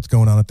what's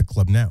going on at the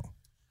club now?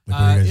 Like,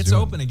 what are you guys it's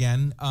doing? open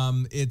again.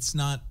 It's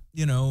not,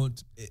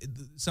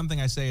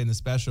 something I say in the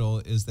special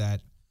is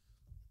that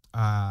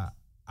I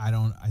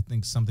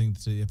think something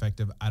to the effect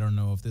of, I don't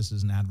know if this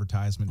is an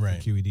advertisement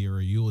Right. for QED or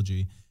a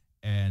eulogy.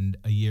 And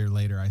a year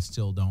later, I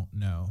still don't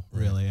know,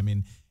 really. I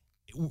mean,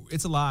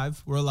 it's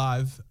alive. We're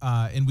alive.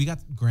 And we got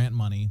grant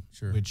money,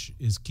 which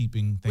is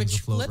keeping things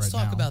afloat right now. Let's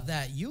talk about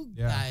that. You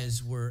Yeah.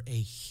 guys were a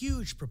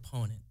huge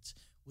proponent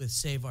with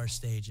Save Our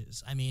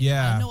Stages. I mean,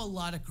 Yeah. I know a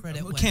lot of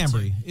credit went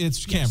Cambry. to...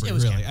 It's Yes, Cambry, it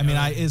was really. Cambry. I mean,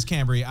 it's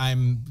Cambry.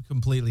 I'm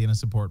completely in a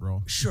support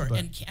role. Sure, But-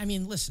 and I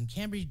mean, listen,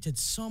 Cambry did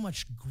so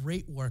much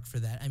great work for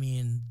that. I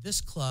mean,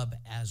 this club,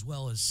 as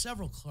well as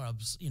several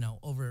clubs,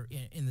 over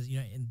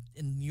in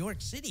New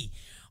York City,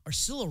 are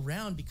still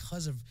around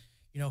because of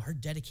her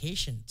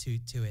dedication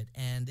to it.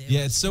 And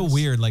it's so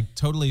weird. Like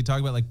totally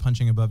talk about like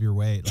punching above your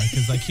weight. Like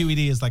because like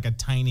QED is like a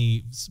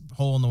tiny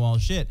hole in the wall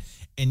shit,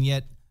 and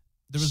yet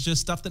there was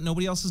just stuff that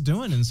nobody else is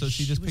doing, and so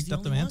she just was picked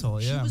up the only mantle.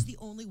 one. Yeah, She was the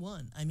only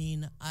one. I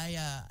mean, I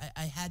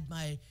had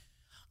my,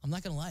 I'm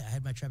not gonna lie, I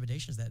had my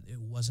trepidations that it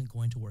wasn't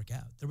going to work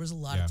out. There was a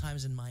lot Yeah. of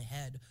times in my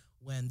head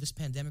when this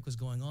pandemic was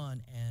going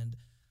on, and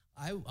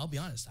I'll be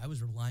honest, I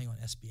was relying on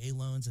SBA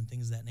loans and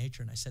things of that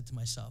nature. And I said to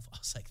myself, I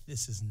was like,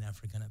 this is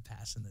never going to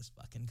pass in this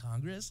fucking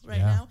Congress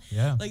now.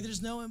 Yeah. Like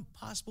there's no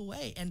impossible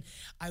way. And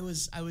I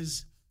was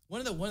one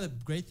of the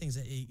great things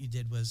that you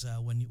did was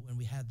when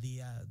we had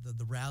the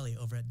rally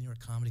over at New York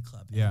Comedy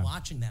Club, and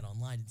watching that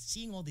online and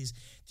seeing all these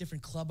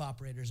different club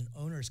operators and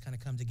owners kind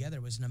of come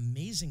together was an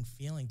amazing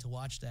feeling to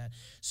watch that.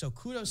 So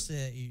kudos to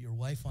your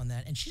wife on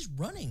that, and she's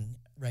running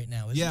right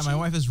now. Isn't she? My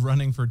wife is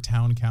running for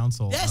town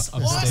council. Yes,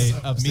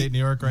 upstate New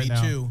York right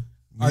now. Me too.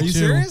 Are you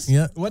serious?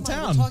 Yeah. What Come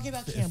on, town? we're talking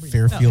about Cambridge.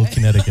 Fairfield,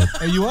 Connecticut.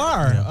 Oh, you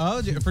are? Yeah.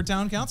 Oh, for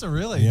town council,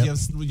 really? Yep. Do you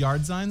have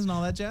yard signs and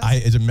all that jazz?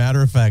 As a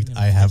matter of fact,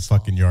 I have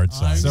fucking yard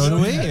signs. so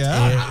do we,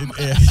 yeah.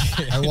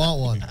 I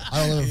want one. I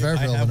don't live in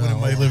Fairfield. I have but one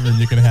in my no. living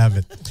room. You can have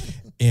it.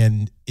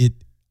 And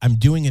I'm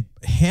doing it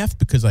half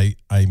because I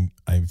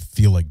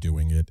feel like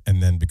doing it,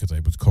 and then because I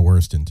was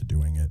coerced into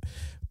doing it.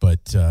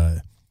 But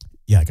I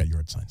got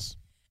yard signs.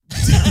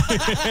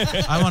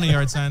 I want a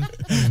yard sign.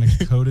 I'm going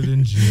to coat it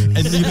in jizz.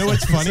 And you know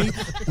what's funny?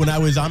 When I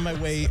was on my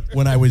way,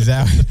 when I was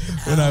on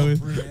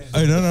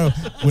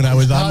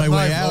my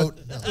way out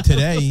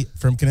today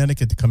from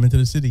Connecticut to come into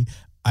the city,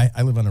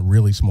 I live on a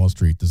really small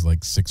street. There's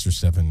like 6 or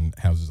 7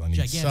 houses on each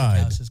Gigantic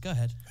side. houses. Go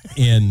ahead.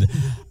 And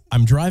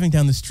I'm driving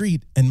down the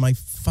street, and my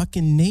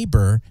fucking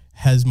neighbor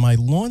has my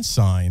lawn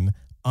sign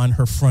on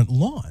her front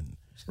lawn.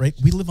 Right,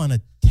 we live on a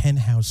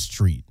 10-house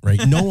street.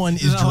 Right, no one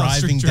is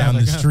driving down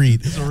the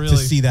street to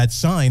see that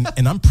sign,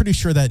 and I'm pretty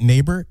sure that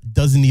neighbor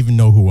doesn't even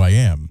know who I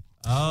am.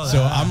 Oh,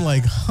 so I'm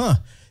like,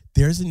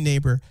 there's a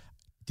neighbor,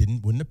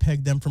 wouldn't have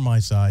pegged them from my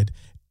side,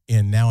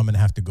 and now I'm gonna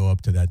have to go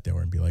up to that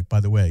door and be like,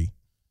 by the way,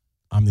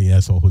 I'm the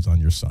asshole who's on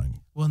your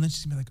sign. Well, and then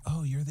she's gonna be like,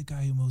 "Oh, you're the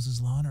guy who mows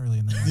his lawn early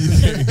in the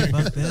morning."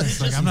 Fuck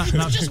this! Like, I'm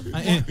not.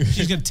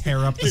 She's gonna tear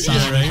up the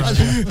sign.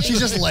 Right? She's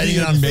just lighting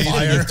it on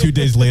fire. And 2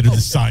 days later, the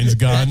sign's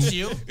gone. That's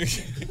you.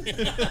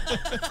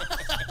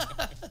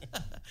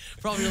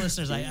 For all your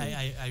listeners,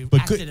 I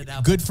But acted it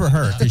out. good for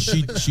her because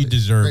she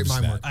deserves Great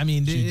mind that. work. I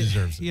mean, she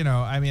deserves it. You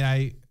know, I mean,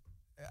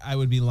 I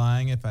would be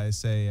lying if I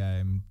say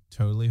I'm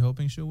totally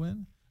hoping she'll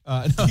win. No,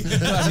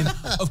 I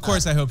mean, of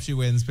course, I hope she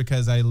wins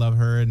because I love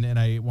her and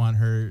I want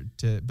her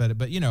to.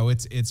 But you know,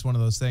 it's one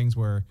of those things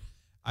where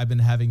I've been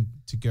having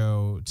to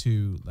go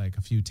to like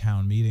a few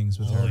town meetings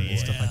with her and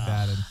stuff like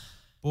that. And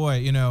boy,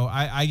 you know,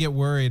 I get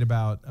worried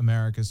about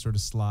America's sort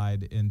of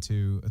slide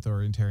into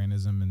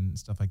authoritarianism and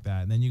stuff like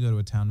that. And then you go to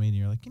a town meeting,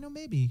 you're like, you know,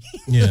 maybe.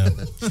 Yeah,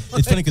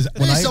 it's funny because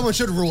Maybe someone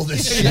should rule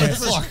this shit.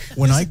 Fuck.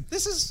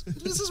 This is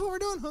what we're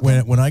doing.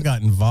 Okay. When I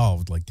got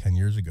involved like 10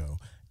 years ago,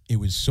 it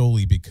was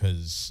solely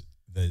because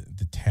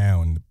the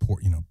town,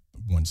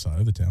 one side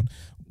of the town,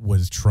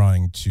 was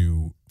trying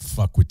to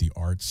fuck with the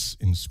arts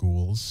in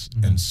schools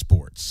and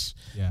sports.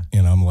 Yeah.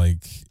 And I'm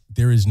like,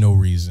 there is no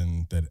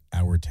reason that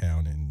our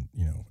town in,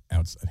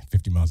 outside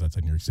 50 miles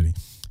outside New York City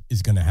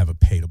is going to have a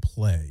pay to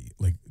play.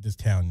 Like this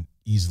town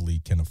easily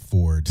can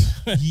afford.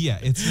 Yeah,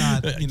 it's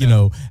not,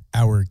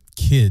 our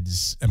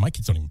kids, and my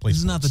kids don't even play This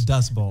is sports. not the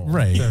Dust Bowl.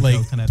 Right.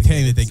 Like,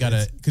 they got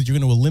to, because you're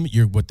going to limit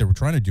what they were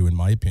trying to do, in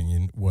my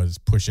opinion, was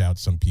push out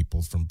some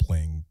people from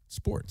playing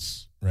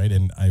sports. Right.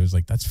 And I was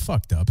like, that's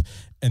fucked up.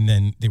 And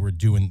then they were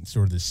doing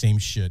sort of the same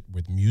shit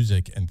with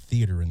music and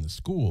theater in the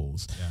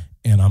schools.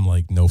 Yeah. And I'm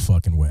like, no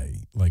fucking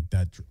way. Like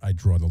that, I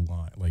draw the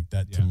line. Like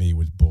that to me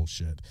was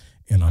bullshit.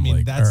 And I'm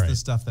like, that's all right. the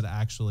stuff that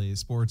actually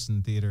sports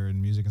and theater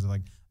and music is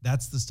like,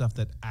 that's the stuff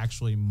that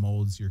actually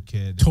molds your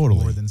kid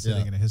Totally. more than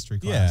sitting in a history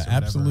class. Yeah, or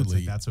whatever. absolutely.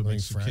 Like that's what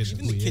makes your kid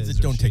Even who the he kids is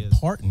that or don't she take is.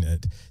 part in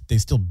it, they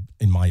still,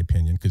 in my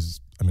opinion,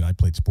 because I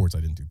played sports.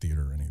 I didn't do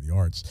theater or any of the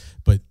arts.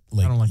 But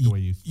like, I don't like the way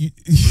you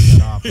threw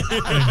that off.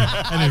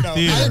 I did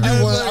theater.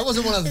 I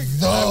wasn't one of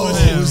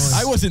those.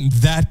 I wasn't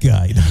that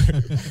guy.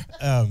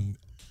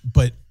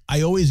 But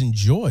I always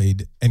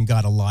enjoyed and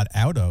got a lot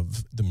out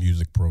of the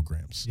music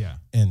programs. Yeah.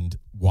 And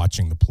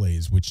watching the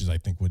plays, which is, I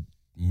think, what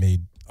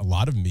made a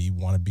lot of me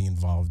want to be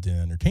involved in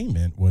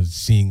entertainment, was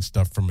seeing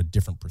stuff from a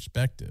different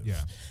perspective.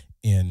 Yeah.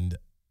 And,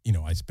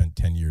 I spent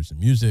 10 years in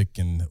music,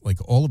 and like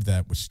all of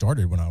that was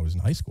started when I was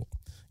in high school,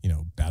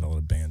 Battle of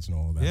the Bands and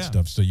all of that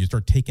stuff. So you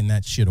start taking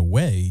that shit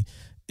away.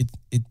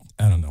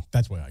 I don't know.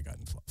 That's why I got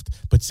involved.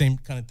 But same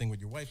kind of thing with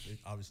your wife.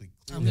 Obviously,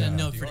 I'm going to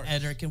note for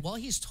Ed, while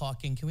he's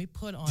talking, can we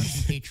put on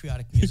some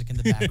patriotic music in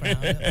the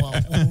background?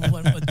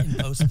 In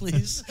post,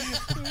 please.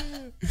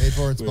 Paid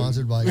for and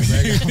sponsored by Greg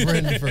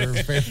Albrin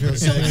for Fairfield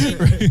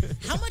City.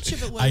 How much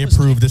of it was? I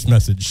approve this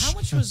message. How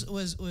much was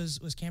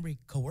Cambry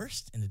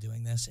coerced into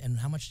doing this, and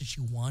how much did she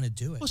want to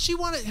do it? Well, she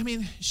wanted. I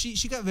mean,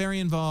 she got very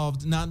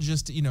involved, not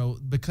just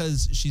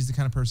because she's the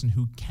kind of person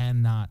who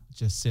cannot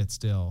just sit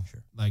still.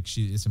 Sure. Like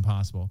it's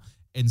impossible.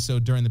 And so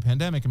during the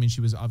pandemic,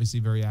 she was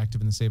obviously very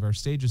active in the Save Our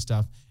Stages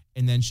stuff.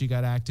 And then she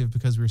got active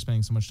because we were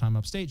spending so much time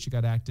upstate. She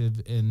got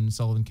active in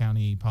Sullivan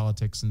County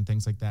politics and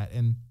things like that.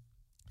 And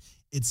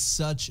it's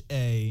such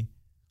the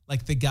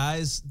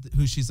guys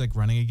who she's like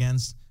running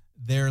against,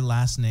 their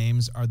last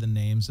names are the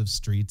names of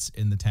streets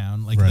in the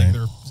town. Like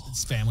their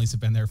families have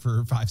been there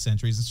for 5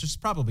 centuries. It's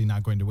just probably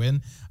not going to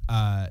win,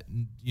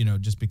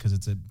 just because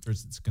it's a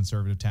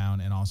conservative town,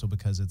 and also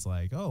because it's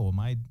like, oh,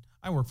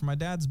 I work for my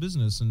dad's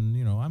business, and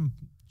I'm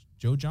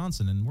Joe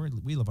Johnson, and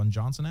we live on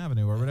Johnson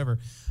Avenue or whatever.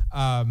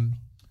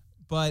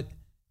 But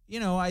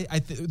there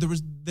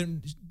was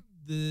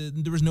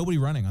nobody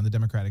running on the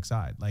Democratic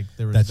side. Like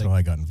that's how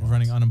I got involved.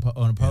 Running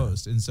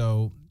unopposed, and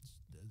so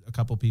a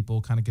couple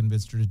people kind of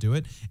convinced her to do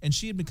it, and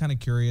she had been kind of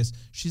curious.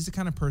 She's the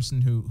kind of person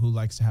who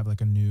likes to have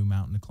like a new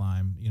mountain to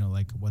climb,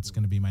 like what's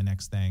going to be my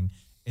next thing.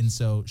 And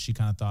so she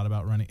kind of thought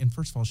about running. And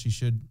first of all, she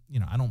should,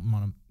 I don't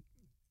want to,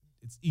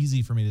 it's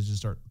easy for me to just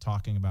start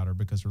talking about her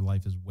because her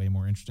life is way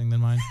more interesting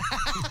than mine.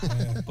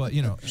 But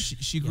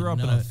she grew up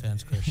in no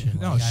offense, Christian.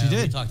 No, she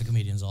did. We talk to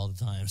comedians all the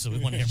time, so we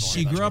want to hear more.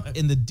 She grew up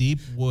in the deep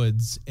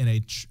woods in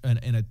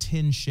a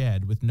tin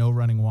shed with no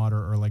running water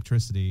or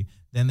electricity.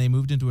 Then they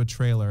moved into a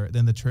trailer.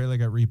 Then the trailer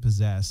got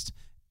repossessed,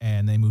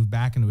 and they moved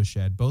back into a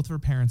shed. Both of her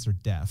parents are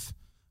deaf.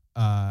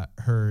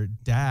 Her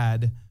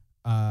dad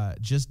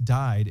just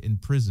died in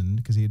prison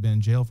because he had been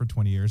in jail for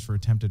 20 years for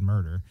attempted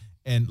murder.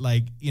 And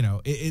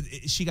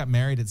she got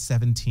married at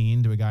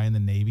 17 to a guy in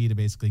the Navy to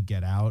basically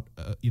get out,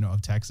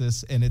 of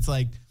Texas. And it's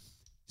like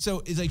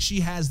she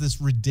has this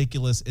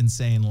ridiculous,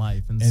 insane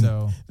life. And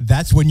so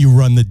that's when you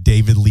run the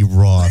David Lee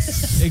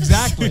Roth.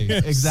 Exactly.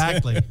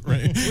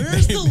 Right.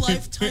 Where's the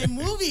Lifetime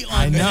movie on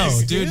I know,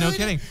 this, dude, no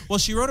kidding. Well,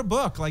 she wrote a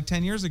book like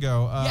 10 years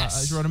ago.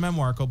 Yes. She wrote a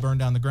memoir called Burn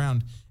Down the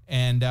Ground.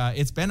 And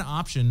it's been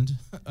optioned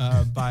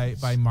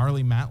by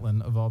Marley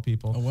Matlin, of all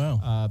people. Oh,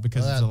 wow.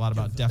 Because it's a lot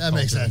about deaf culture.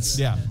 That makes sense.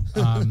 Yeah.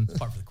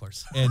 Part for the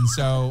course. And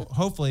so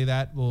hopefully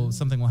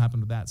something will happen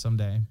with that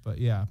someday. But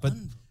yeah.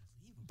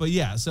 But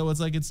yeah, so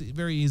it's like it's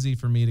very ezy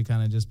for me to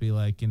kind of just be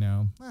like,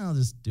 I'll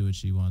just do what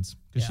she wants.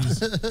 Because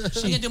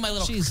she's going to do my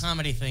little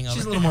comedy thing over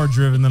She's a little more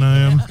driven than I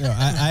am.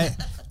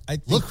 I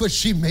Look what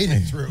she made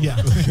it through. Yeah,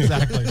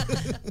 exactly.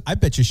 I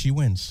bet you she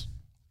wins.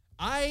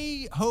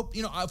 I hope,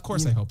 of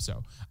course I hope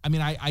so. I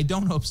mean, I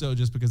don't hope so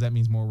just because that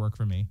means more work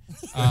for me.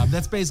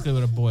 That's basically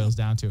what it boils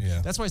down to.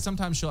 Yeah. That's why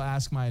sometimes she'll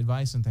ask my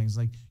advice and things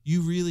like,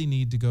 you really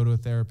need to go to a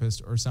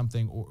therapist or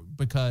something,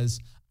 because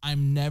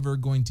I'm never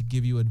going to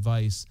give you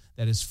advice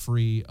that is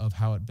free of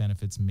how it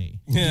benefits me.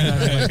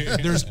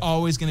 Like, there's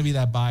always going to be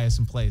that bias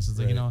in place. It's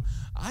like,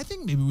 I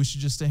think maybe we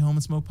should just stay home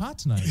and smoke pot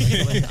tonight.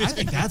 Like, I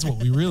think that's what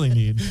we really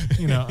need.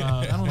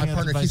 I don't My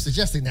partner keeps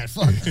suggesting that.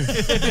 Fuck.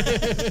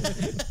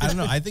 I don't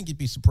know. I think you'd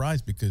be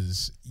surprised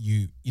because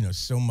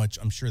so much.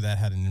 I'm sure that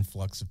had an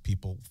influx of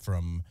people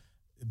from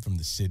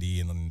the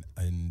city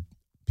and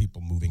people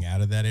moving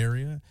out of that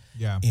area.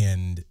 Yeah.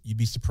 And you'd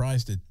be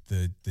surprised at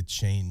the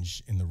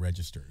change in the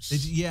registers.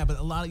 But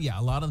a lot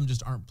of them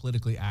just aren't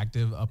politically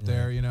active up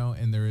there,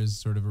 and there is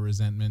sort of a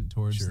resentment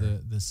towards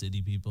the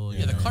city people.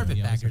 Yeah, the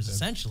carpetbaggers,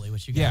 essentially,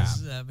 which you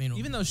guys,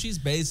 even though she's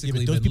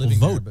basically those been people living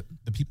vote. there, but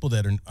the people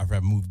that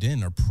have moved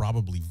in are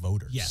probably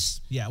voters. Yes.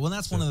 Yeah. Well,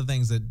 that's one of the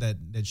things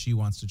that she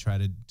wants to try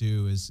to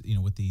do is,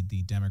 with the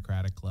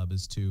Democratic Club,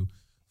 is to,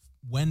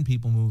 when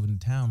people move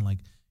into town, like,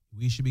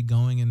 we should be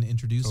going and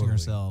introducing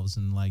ourselves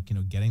and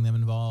getting them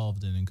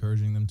involved and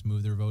encouraging them to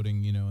move their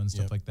voting, and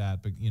stuff like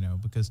that. But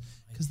because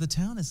the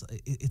town is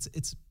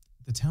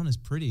the town is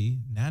pretty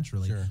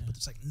naturally, but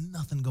there's like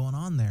nothing going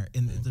on there,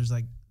 and there's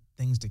like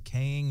things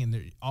decaying,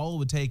 and all it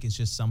would take is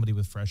just somebody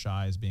with fresh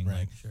eyes being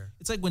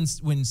it's like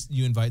when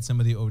you invite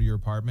somebody over to your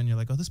apartment, you're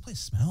like, oh, this place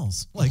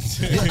smells like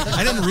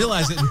I didn't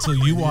realize it until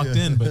you walked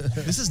in, but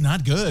this is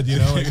not good,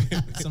 Like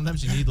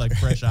sometimes you need like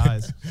fresh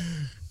eyes.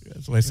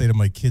 That's what I say to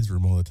my kids'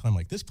 room all the time.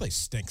 Like, this place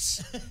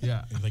stinks.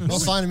 Yeah. Like, No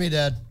sign of me,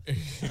 Dad.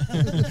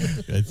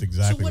 That's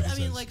exactly what it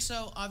says.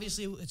 So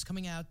obviously it's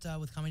coming out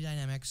with Comedy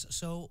Dynamics.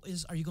 So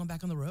are you going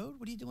back on the road?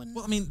 What are you doing?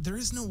 Well, I mean, there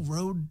is no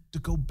road to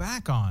go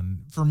back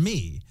on for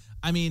me.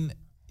 I mean,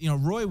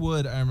 Roy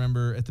Wood, I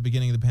remember at the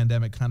beginning of the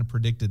pandemic kind of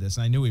predicted this,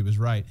 and I knew he was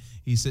right.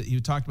 He said, he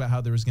talked about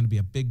how there was going to be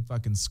a big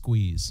fucking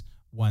squeeze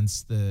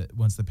once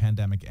the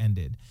pandemic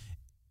ended.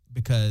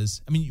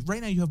 Because, I mean,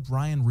 right now you have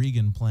Brian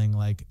Regan playing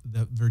like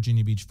the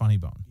Virginia Beach Funny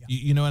Bone. Yeah.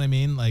 You know what I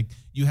mean? Like,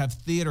 you have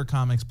theater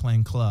comics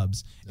playing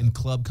clubs, and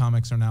club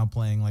comics are now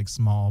playing like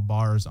small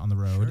bars on the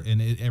road,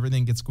 and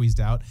everything gets squeezed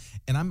out.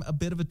 And I'm a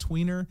bit of a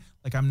tweener.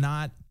 Like, I'm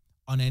not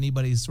on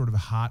anybody's sort of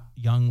hot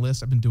young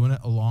list. I've been doing it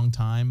a long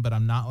time, but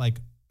I'm not like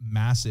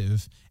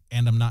massive,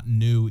 and I'm not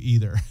new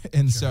either.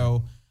 And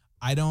so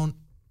I don't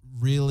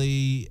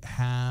really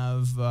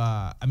have,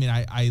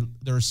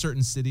 there are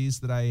certain cities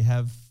that I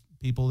have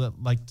people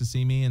that like to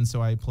see me, and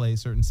so I play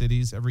certain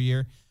cities every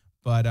year.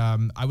 But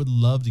I would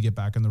love to get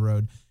back on the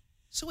road.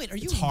 So wait, are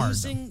you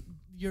losing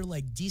your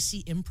like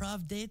DC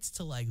improv dates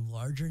to like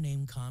larger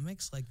name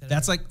comics like that?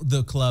 That's like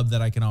the club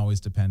that I can always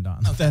depend on.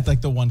 Okay. That's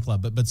like the one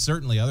club, but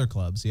certainly other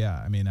clubs.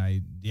 Yeah, I mean,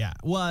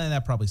 well, and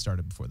that probably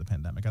started before the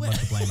pandemic. I'd love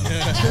to blame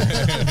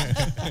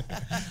it.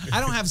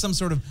 I don't have some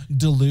sort of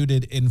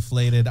diluted,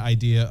 inflated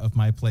idea of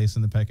my place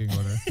in the pecking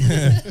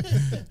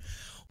order.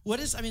 What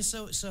is,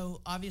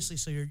 so obviously,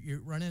 so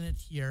you're running it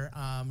here,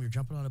 you're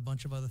jumping on a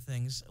bunch of other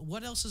things.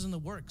 What else is in the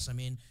works? I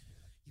mean,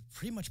 you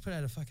pretty much put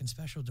out a fucking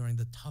special during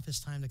the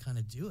toughest time to kind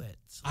of do it.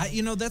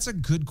 So, That's a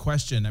good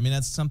question. I mean,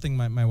 that's something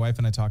my wife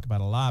and I talk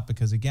about a lot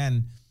because,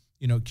 again,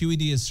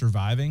 QED is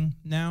surviving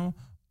now,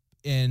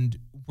 and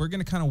we're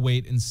going to kind of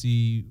wait and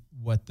see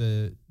what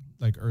the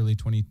early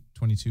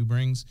 2022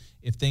 brings.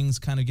 If things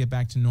kind of get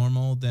back to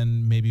normal,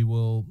 then maybe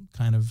we'll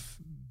kind of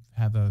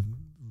have a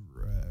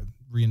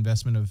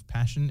reinvestment of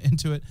passion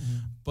into it. Mm-hmm.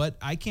 But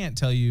I can't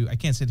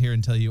sit here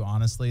and tell you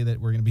honestly that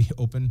we're going to be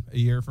open a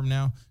year from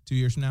now, 2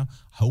 years from now.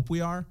 Hope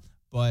we are,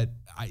 but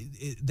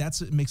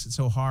that's what makes it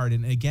so hard.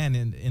 And again,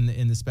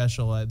 in the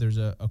special, there's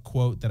a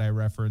quote that I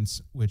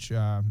reference, which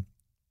that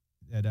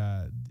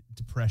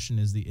depression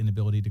is the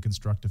inability to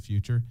construct a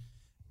future.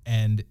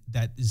 And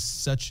that is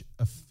such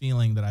a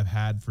feeling that I've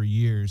had for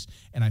years.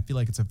 And I feel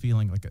like it's a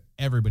feeling like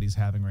everybody's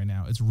having right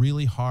now. It's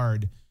really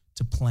hard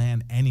to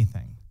plan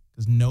anything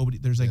because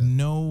there's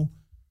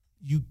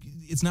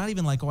it's not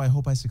even like, oh, I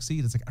hope I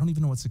succeed. It's like, I don't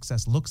even know what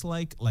success looks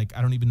like. Like,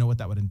 I don't even know what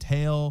that would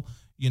entail.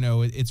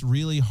 It's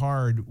really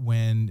hard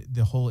when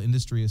the whole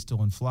industry is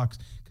still in flux.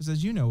 Because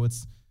as you know,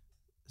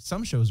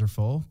 some shows are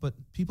full, but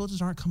people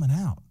just aren't coming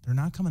out. They're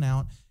not coming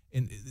out.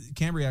 And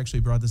Cambria actually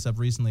brought this up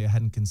recently. I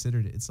hadn't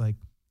considered it. It's like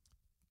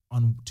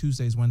on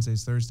Tuesdays,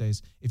 Wednesdays,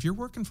 Thursdays, if you're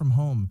working from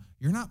home,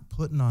 you're not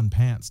putting on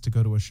pants to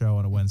go to a show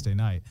on a Wednesday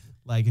night.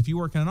 Like if you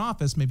work in an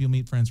office, maybe you'll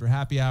meet friends for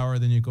happy hour,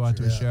 then you go out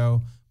to a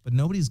show, but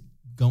nobody's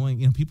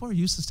going, people are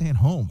used to staying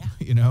home,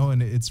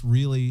 and it's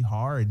really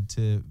hard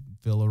to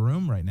fill a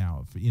room right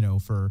now,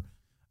 for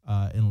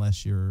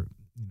unless you're,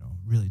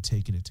 really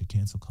taking it to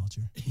cancel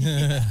culture.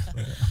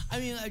 I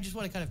mean, I just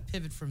want to kind of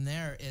pivot from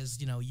there is,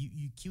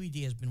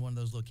 QED has been one of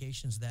those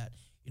locations that,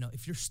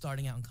 if you're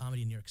starting out in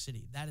comedy in New York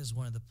City, that is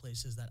one of the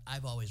places that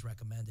I've always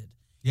recommended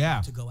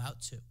to go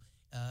out to.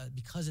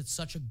 Because it's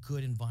such a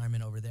good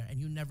environment over there, and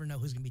you never know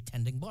who's going to be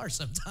tending bar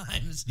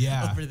sometimes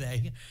over there.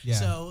 Yeah,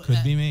 so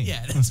could be me.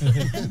 Yeah,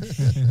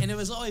 and it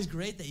was always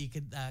great that you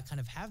could kind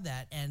of have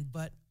that.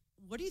 But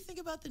what do you think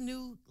about the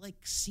new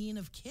scene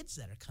of kids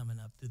that are coming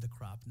up through the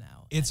crop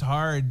now? It's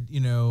hard,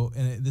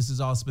 and this has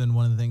also been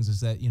one of the things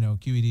is that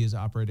QED is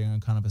operating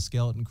on kind of a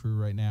skeleton crew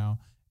right now,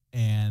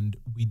 and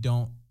we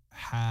don't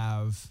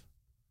have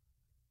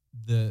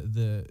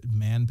the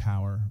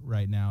manpower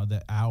right now,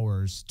 the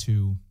hours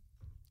to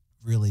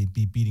really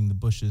be beating the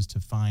bushes to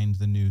find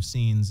the new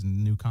scenes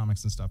and new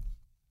comics and stuff.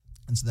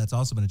 And so that's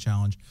also been a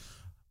challenge.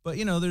 But,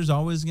 there's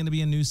always going to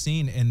be a new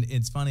scene. And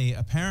it's funny,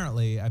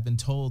 apparently, I've been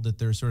told that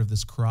there's sort of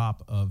this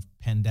crop of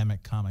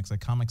pandemic comics, like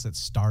comics that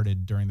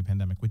started during the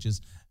pandemic, which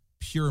is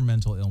pure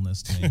mental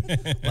illness to me.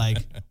 Like,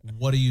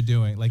 what are you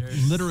doing? Like,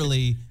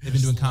 literally, they've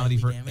been doing comedy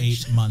for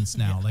 8 months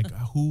now. Like,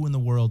 who in the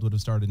world would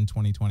have started in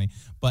 2020?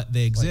 But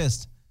they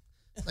exist.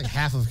 Like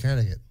half of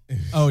Connecticut.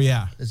 Oh,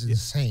 yeah. It's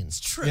insane. It's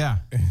true. Yeah.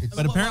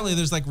 But apparently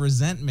there's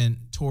resentment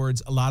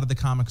towards a lot of the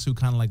comics who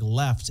kind of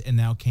left and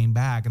now came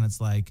back. And it's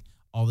like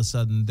all of a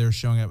sudden they're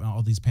showing up in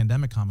all these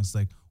pandemic comics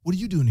like, what are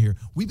you doing here?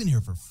 We've been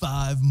here for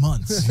 5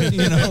 months. But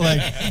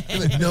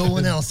no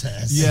one else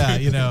has. Yeah,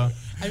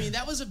 I mean,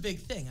 that was a big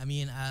thing. I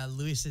mean,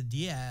 Luisa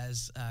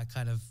Diaz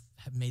kind of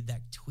made that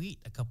tweet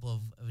it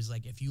was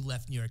like, if you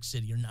left New York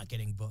City, you're not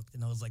getting booked.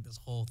 And it was like this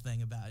whole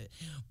thing about it.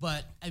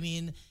 But I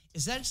mean,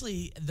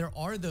 essentially there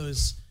are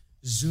those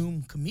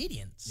Zoom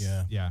comedians.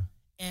 Yeah. Yeah.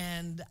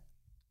 And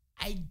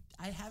I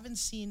haven't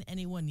seen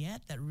anyone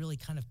yet that really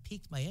kind of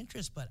piqued my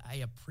interest, but I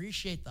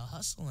appreciate the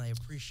hustle and I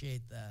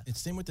appreciate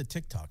It's same with the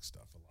TikTok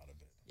stuff, a lot of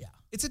it. Yeah.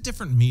 It's a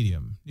different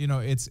medium.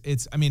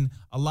 I mean,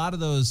 a lot of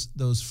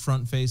those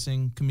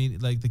front-facing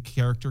comedians, like the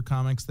character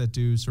comics that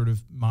do sort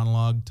of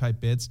monologue type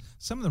bits,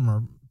 some of them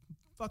are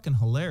fucking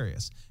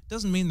hilarious.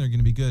 Doesn't mean they're going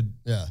to be good,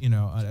 in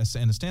a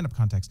stand-up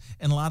context.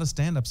 And a lot of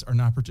stand-ups are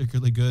not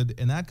particularly good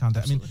in that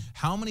context. Absolutely. I mean,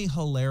 how many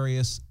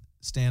hilarious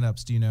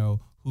stand-ups do you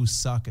know who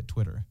suck at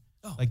Twitter?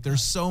 Oh,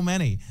 there's so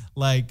many.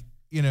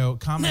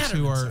 Comics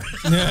who are...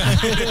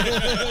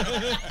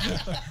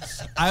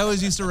 I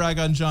always used to rag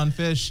on John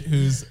Fish,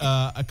 who's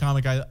a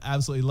comic I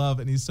absolutely love,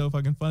 and he's so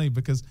fucking funny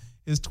because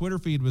his Twitter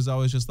feed was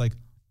always just like,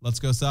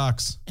 let's go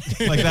Sox.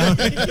 Like that.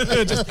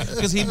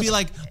 Because he'd be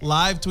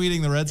live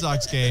tweeting the Red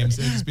Sox games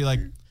and just be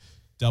like,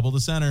 double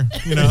the center,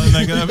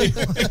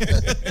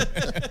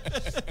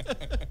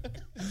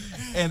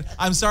 And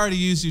I'm sorry to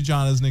use you,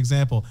 John, as an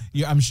example.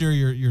 I'm sure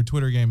your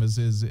Twitter game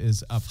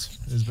is upped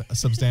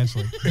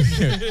substantially.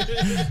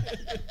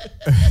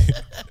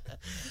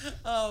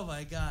 Oh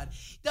my God.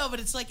 No, but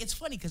it's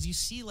funny because you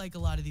see a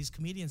lot of these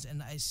comedians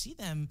and I see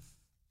them,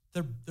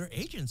 their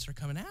agents are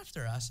coming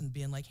after us and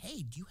being like,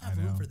 hey, do you have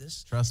room for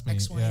this? Trust me.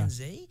 X, Y, and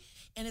Z?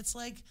 And it's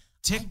like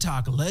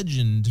TikTok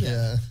legend.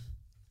 Yeah.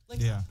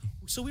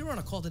 So we were on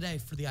a call today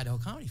for the Idaho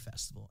Comedy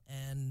Festival,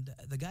 and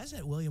the guys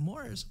at William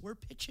Morris were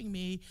pitching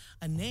me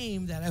a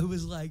name that I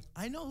was like,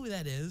 I know who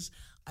that is.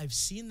 I've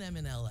seen them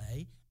in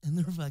LA, and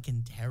they're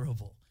fucking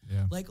terrible.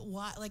 Yeah.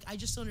 Why? I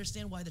just don't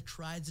understand why the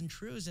trieds and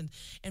trues, and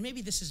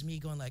maybe this is me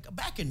going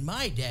back in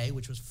my day,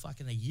 which was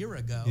fucking a year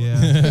ago.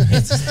 Yeah.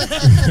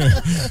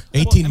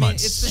 18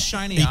 months. It's the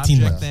shiny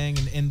object thing,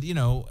 and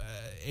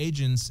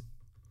agents.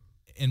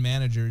 and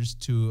managers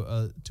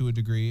to a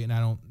degree,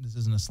 and this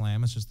isn't a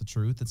slam, it's just the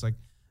truth. It's like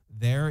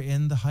they're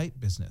in the hype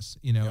business,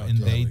 and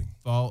totally. they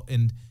fall,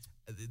 and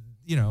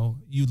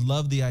you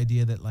love the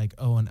idea that like,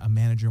 and a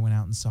manager went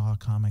out and saw a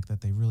comic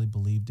that they really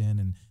believed in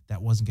and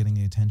that wasn't getting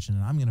the attention,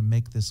 and I'm going to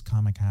make this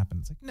comic happen.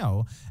 It's like,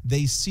 no,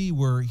 they see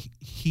where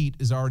heat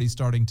is already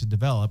starting to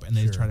develop, and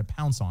they try to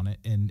pounce on it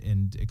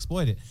and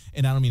exploit it.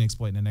 And I don't mean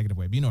exploit in a negative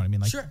way, but you know what I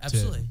mean? Like, sure,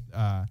 absolutely.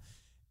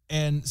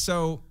 And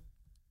so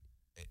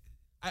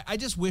I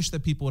just wish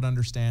that people would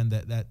understand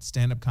that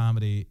stand-up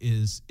comedy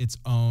is its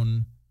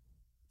own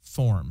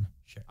form.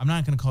 Sure. I'm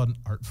not going to call it an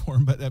art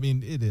form, but I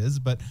mean, it is,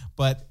 but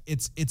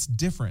it's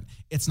different.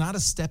 It's not a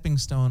stepping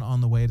stone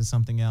on the way to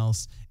something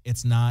else.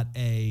 It's not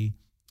a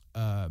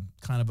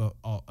kind of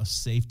a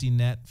safety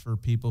net for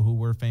people who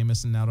were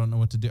famous and now don't know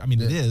what to do. I mean,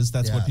 it is.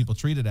 That's what people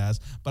treat it as.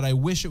 But I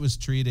wish it was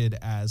treated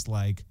as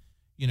like,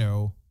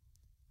 people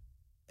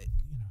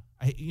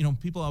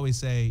always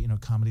say,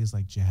 comedy is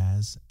like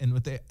jazz, and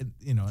what they,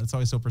 it's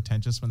always so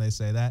pretentious when they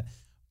say that.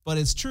 But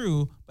it's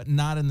true, but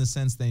not in the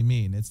sense they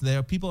mean. It's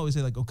there. People always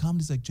say like, "Oh,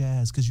 comedy's like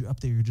jazz because you're up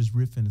there, you're just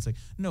riffing." It's like,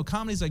 no,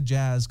 comedy's like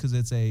jazz because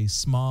it's a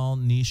small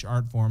niche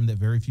art form that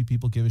very few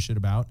people give a shit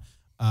about.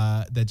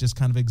 That just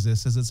kind of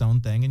exists as its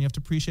own thing, and you have to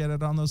appreciate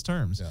it on those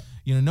terms.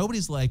 Yeah.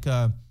 Nobody's like,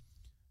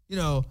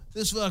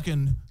 this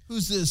fucking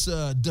who's this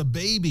Da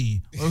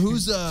Baby, or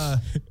who's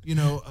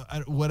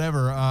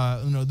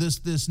whatever.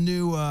 This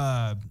new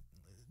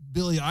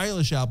Billie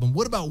Eilish album.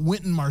 What about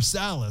Wynton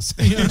Marsalis?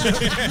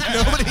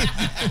 Nobody.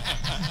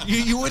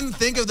 You wouldn't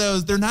think of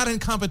those. They're not in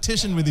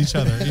competition with each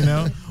other.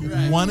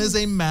 Right. One is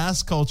a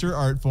mass culture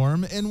art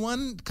form, and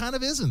one kind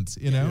of isn't.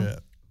 Yeah.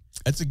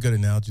 That's a good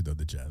analogy, though,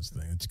 the jazz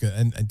thing. It's good.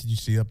 And did you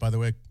see that, by the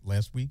way,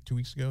 last week, 2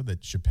 weeks ago,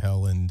 that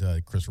Chappelle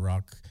and Chris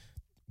Rock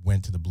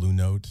went to the Blue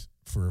Note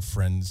for a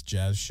friend's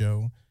jazz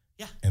show?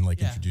 Yeah. And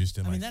introduced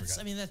him. That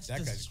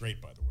guy's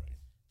great, by the way.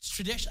 It's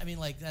tradition. I mean,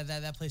 like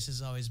that place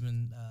has always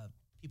been.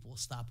 People will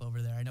stop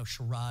over there. I know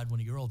Sherrod, one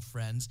of your old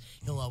friends,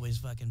 he'll always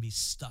fucking be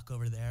stuck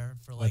over there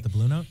for like the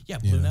Blue Note. Yeah,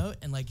 Blue Note,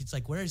 and like it's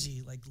like, where is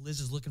he? Like Liz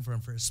is looking for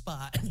him for a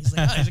spot, and he's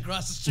like, he's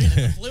across the street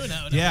at the Blue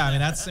Note. Yeah,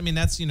 that's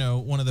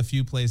one of the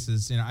few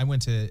places. I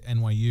went to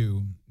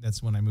NYU.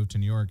 That's when I moved to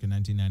New York in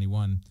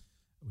 1991.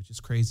 Which is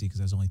crazy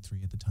because I was only 3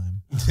 at the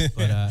time.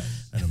 But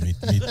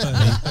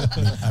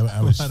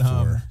I was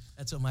 4.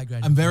 That's what my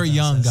graduate. I'm very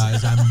young,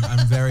 guys.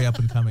 I'm very up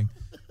and coming.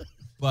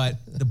 But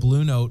the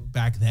Blue Note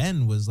back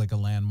then was like a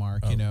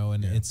landmark,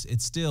 and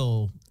it's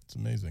still. It's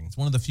amazing. It's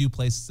one of the few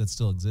places that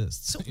still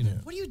exists. So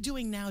what are you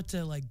doing now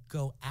to like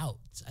go out?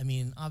 I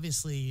mean,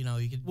 obviously,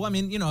 you could. Well, I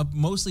mean,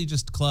 mostly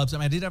just clubs. I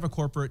mean, I did have a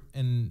corporate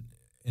in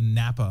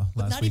Napa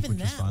last week. But not even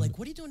that. Like,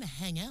 what are you doing to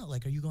hang out?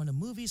 Like, are you going to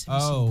movies?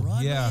 Have you seen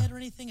Broadway yet or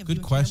anything? Have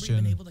Good question.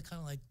 Been able to kind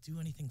of like do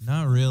anything?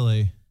 Not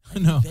really.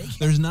 No,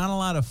 there's not a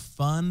lot of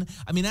fun.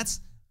 I mean, that's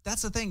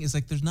the thing. Is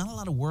like there's not a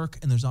lot of work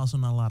and there's also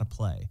not a lot of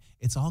play.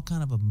 It's all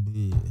kind of a,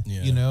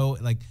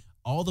 like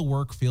all the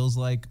work feels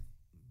like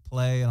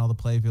play and all the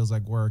play feels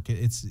like work.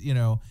 It's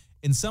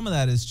and some of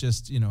that is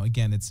just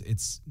again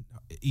it's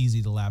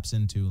easy to lapse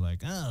into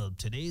like, oh,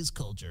 today's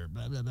culture,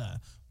 blah blah blah.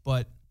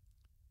 But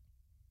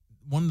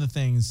one of the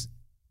things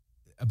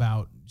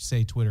about,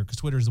 say, Twitter, because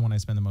Twitter is the one I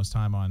spend the most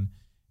time on,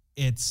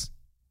 it's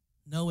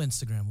no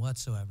Instagram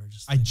whatsoever.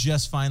 I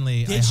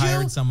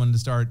hired someone to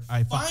start.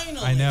 Finally.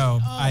 I know.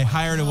 Oh I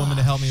hired a woman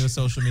to help me with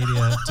social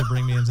media to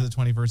bring me into the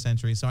 21st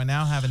century. So I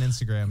now have an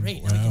Instagram.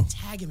 Great. Now we can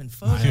tag him in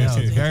photos. I know,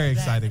 it's very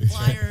exciting.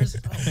 Flyers.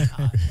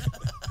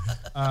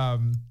 Oh,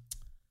 God.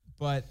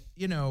 But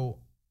you're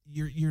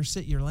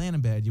laying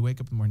in bed. You wake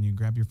up in the morning. You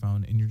grab your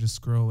phone and you're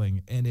just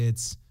scrolling, and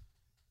it's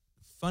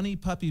funny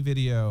puppy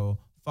video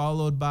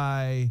followed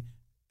by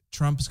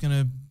Trump's going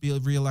to be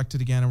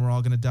reelected again and we're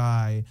all going to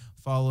die,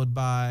 followed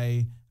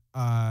by,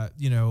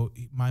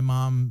 my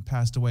mom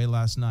passed away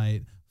last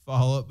night,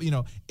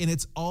 and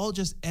it's all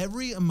just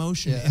every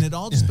emotion and it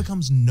all just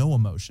becomes no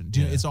emotion.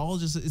 It's all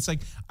just, it's like,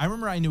 I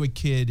remember I knew a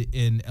kid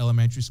in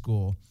elementary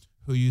school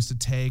who used to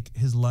take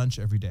his lunch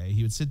every day.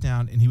 He would sit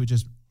down and he would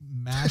just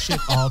mash it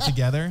all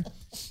together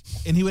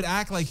and he would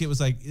act like it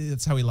was like,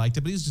 that's how he liked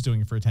it, but he was just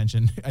doing it for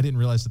attention. I didn't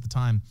realize at the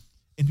time.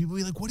 And people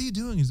be like, "What are you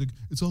doing?" He's like,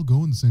 "It's all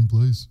going the same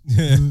place."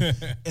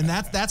 And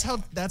that's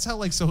how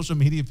like social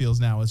media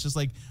feels now. It's just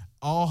like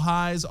all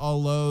highs,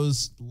 all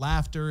lows,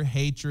 laughter,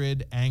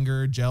 hatred,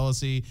 anger,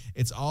 jealousy.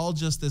 It's all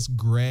just this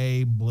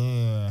gray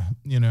blah,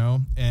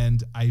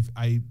 And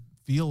I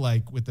feel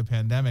like with the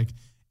pandemic,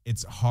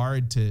 it's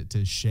hard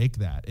to shake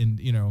that. And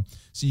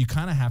so you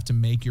kind of have to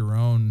make your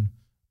own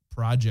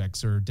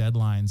projects or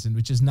deadlines, and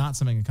which is not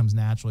something that comes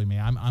naturally to me.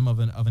 I'm of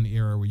an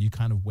era where you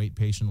kind of wait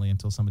patiently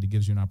until somebody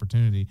gives you an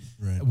opportunity.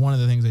 Right. One of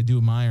the things I do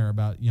admire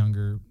about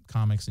younger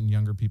comics and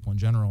younger people in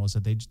general is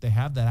that they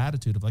have that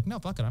attitude of like, no,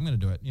 fuck it, I'm going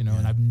to do it,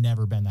 and I've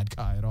never been that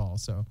guy at all.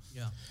 So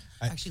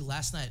actually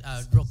last night,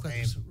 real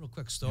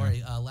quick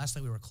story. Last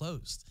night we were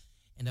closed,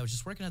 and I was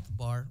just working at the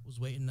bar, was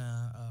waiting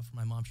for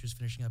my mom. She was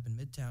finishing up in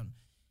Midtown.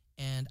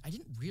 And I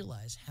didn't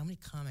realize how many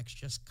comics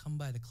just come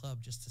by the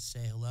club just to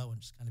say hello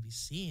and just kind of be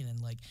seen and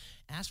like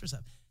ask for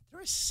stuff. there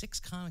were 6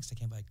 comics that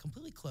came by,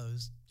 completely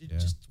closed.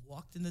 Just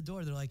walked in the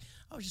door. They're like,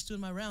 "Oh, I was just doing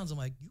my rounds." I'm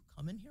like, "You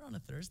come in here on a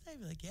Thursday?"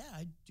 They're like, "Yeah,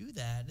 I do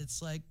that."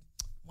 It's like,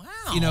 wow.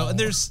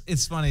 And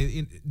it's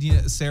funny.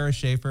 Sarah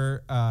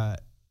Schaefer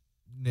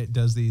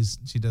does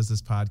she does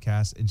this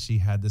podcast, and she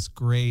had this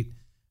great,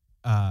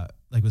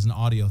 it was an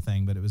audio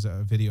thing, but it was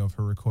a video of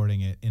her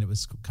recording it, and it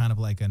was kind of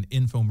like an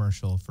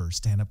infomercial for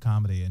stand-up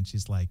comedy. And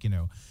she's like,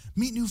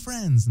 meet new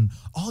friends, and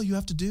all you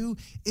have to do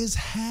is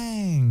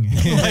hang,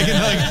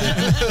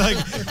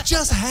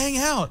 just hang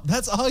out.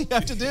 That's all you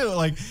have to do.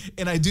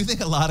 And I do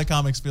think a lot of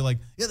comics feel like,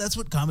 yeah, that's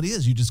what comedy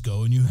is. You just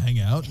go and you hang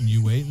out and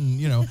you wait, and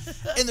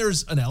and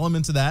there's an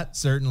element to that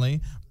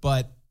certainly,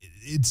 but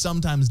it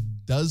sometimes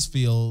does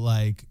feel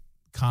like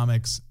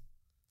comics,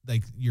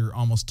 like you're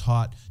almost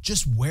taught,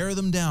 just wear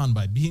them down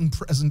by being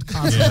present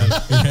constantly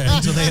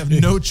until they have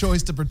no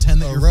choice to pretend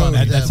that you're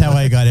funny. That's how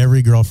I got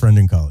every girlfriend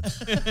in college.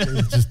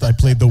 I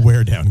played the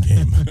wear down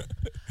game.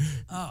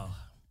 Oh.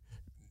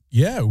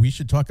 Yeah, we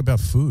should talk about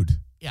food.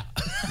 Yeah.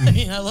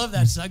 I love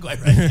that segue right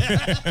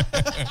there.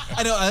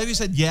 I know. I think you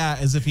said yeah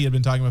as if he had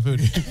been talking about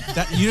food.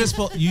 You just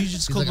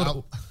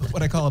called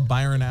what I call a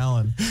Byron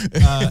Allen.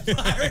 Byron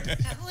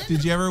Allen?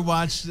 Did you ever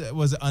watch?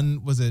 Was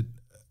it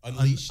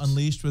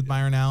Unleashed with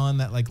Byron Allen?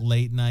 That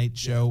late night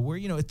show where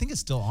I think it's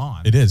still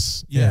on. It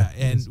is. Yeah,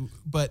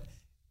 but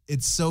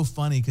it's so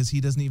funny because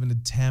he doesn't even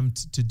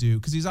attempt to do,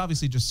 because he's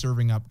obviously just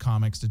serving up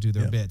comics to do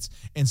their bits.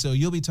 And so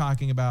you'll be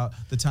talking about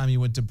the time you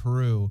went to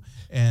Peru,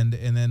 and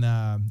then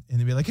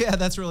they'll be like, yeah,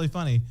 that's really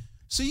funny.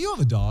 So you have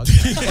a dog,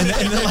 and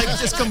then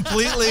just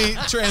completely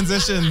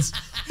transitions,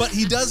 but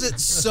he does it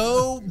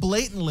so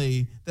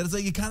blatantly that it's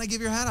like you kind of give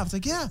your hat off. It's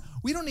like, yeah,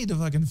 we don't need to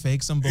fucking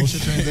fake some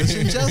bullshit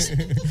transition. Just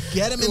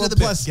get him into the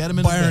bit. Get him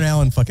into Byron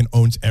Allen fucking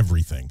owns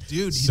everything.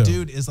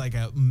 Dude is like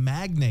a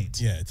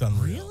magnate. Yeah, it's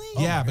unreal.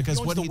 Really? Yeah,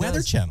 because what the he Weather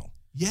does, Channel.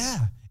 Yeah,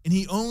 and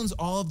he owns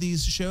all of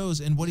these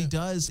shows, and what he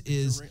does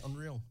is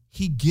unreal.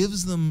 He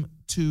gives them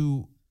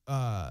to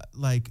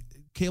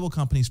cable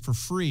companies for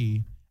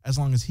free as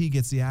long as he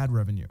gets the ad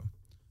revenue.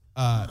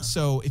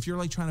 So if you're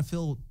trying to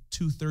fill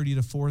 2:30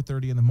 to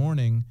 4:30 in the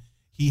morning,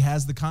 he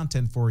has the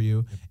content for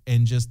you,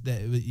 and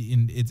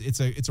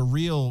it's a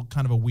real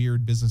kind of a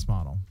weird business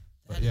model.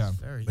 But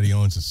but he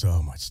owns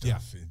so much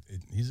stuff.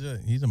 Yeah.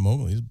 He's a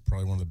mogul. He's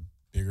probably one of the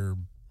bigger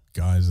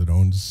guys that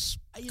owns.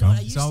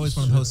 He's always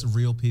one of the hosts of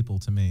Real People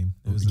to me.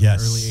 It was in the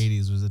early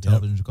 80s. It was a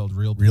television show called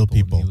Real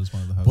People. And he was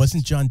one of the hosts.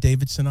 Wasn't John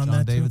Davidson on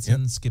that? John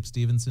Davidson, Skip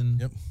Stevenson.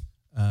 Yep.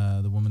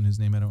 The woman whose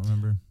name I don't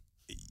remember.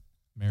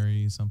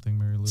 Mary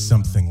Lou.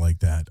 Something like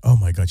that. Oh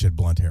my God, she had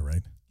blonde hair,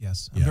 right?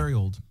 Yes. I'm very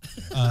old.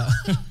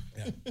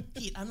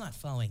 Pete, I'm not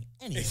following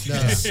any of No.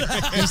 this.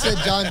 You said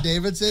John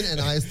Davidson, and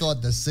I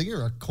thought the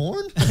singer of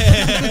Korn?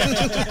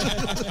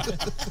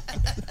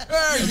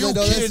 You no,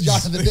 that's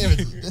Jonathan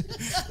Davidson.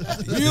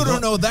 You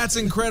don't know That's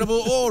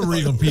Incredible or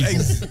Real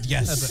People.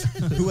 Yes.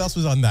 Who else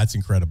was on That's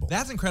Incredible?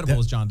 That's Incredible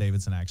was John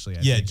Davidson, actually.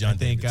 I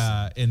think,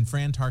 and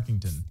Fran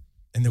Tarkington.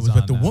 And there was,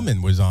 but the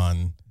woman was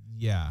on.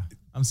 Yeah.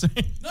 I'm sorry.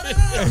 No. Go on.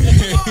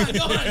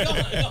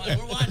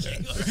 We're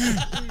watching.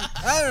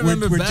 I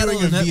remember we're doing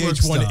a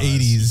VH1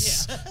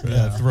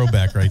 80s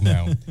throwback right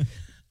now. Did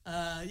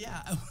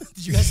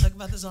you guys talk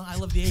about this on I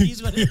Love the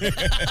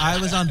 80s? I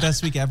was on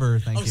Best Week Ever,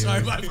 thank you. Oh,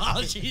 sorry, my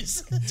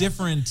apologies.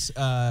 Different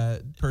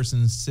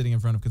persons sitting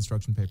in front of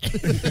construction paper.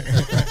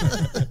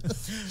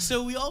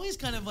 So we always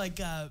kind of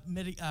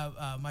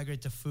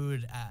migrate to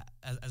food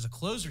as a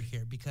closer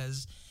here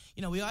because,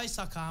 we always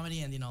talk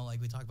comedy and, we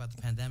talk about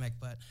the pandemic,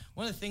 but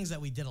one of the things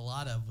that we did a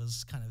lot of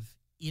was kind of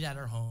eat at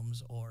our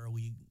homes, or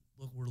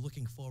we're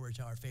looking forward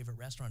to our favorite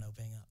restaurant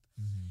opening up.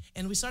 Mm-hmm.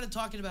 And we started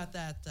talking about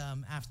that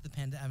after the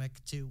pandemic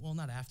too. Well,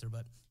 not after,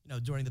 but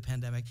during the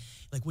pandemic,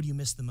 what do you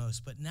miss the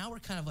most? But now we're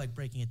kind of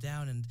breaking it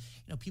down, and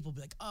people be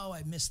like, oh,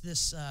 I miss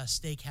this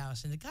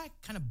steakhouse, and it got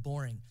kind of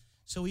boring.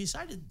 So we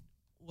decided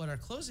what our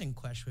closing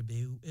question would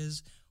be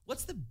is,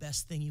 what's the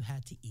best thing you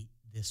had to eat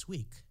this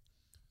week?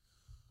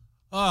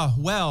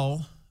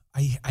 Well,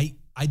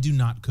 I do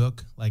not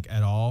cook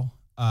at all,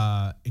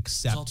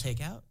 except it's all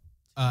takeout.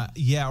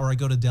 Or I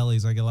go to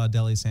delis. I get a lot of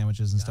deli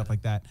sandwiches and stuff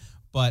like that.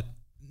 But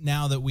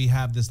now that we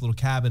have this little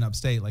cabin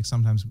upstate,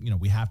 sometimes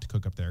we have to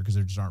cook up there because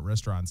there just aren't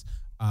restaurants.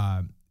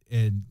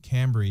 And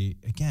Cambry,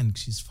 again,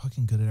 she's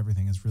fucking good at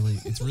everything. It's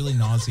really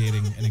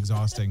nauseating and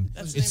exhausting.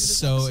 It's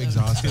so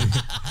exhausting.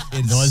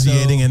 It's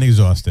nauseating and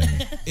exhausting.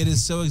 It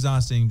is so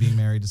exhausting being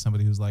married to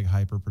somebody who's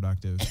hyper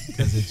productive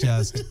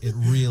because it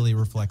really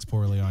reflects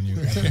poorly on you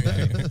every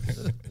day.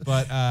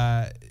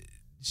 But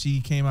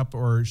she came up,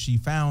 or she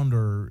found,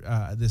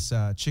 this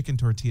chicken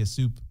tortilla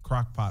soup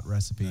crock pot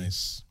recipe,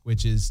 nice.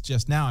 Which is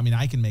just now. I mean,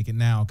 I can make it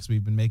now because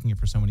we've been making it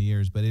for so many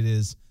years, but it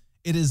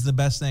is the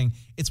best thing.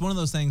 It's one of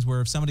those things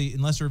where if somebody,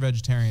 unless you're a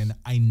vegetarian,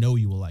 I know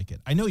you will like it.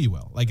 I know you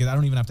will. I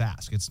don't even have to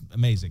ask. It's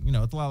amazing.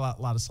 It's a lot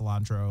of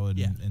cilantro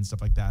and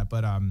stuff like that.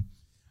 But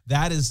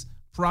that is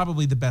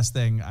probably the best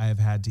thing I have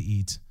had to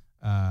eat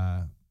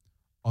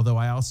Although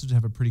I also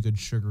have a pretty good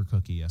sugar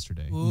cookie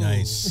yesterday. Ooh.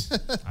 Nice.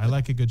 I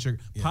like a good sugar.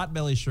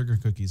 Potbelly sugar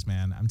cookies,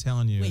 man. I'm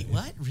telling you. Wait,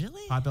 what?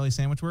 Really? Potbelly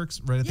Sandwich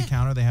Works, right at the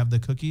counter, they have the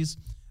cookies.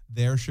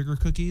 Their sugar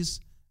cookies,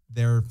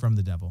 they're from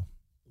the devil.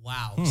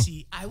 Wow.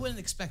 See, I wouldn't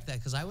expect that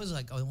because I was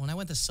like, when I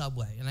went to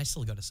Subway, and I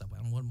still go to Subway.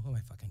 Who am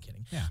I fucking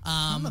kidding? Yeah.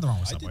 Nothing wrong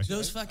with Subway.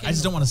 Those fucking. I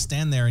just don't want to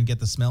stand there and get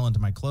the smell into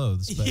my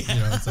clothes. But,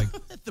 it's like,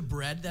 the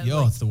bread. That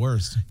it's the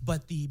worst.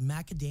 But the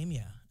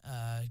macadamia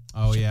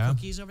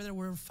cookies over there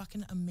were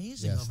fucking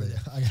amazing over there.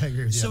 I gotta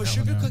agree with you. So on a that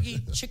sugar one. cookie,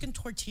 chicken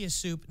tortilla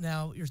soup.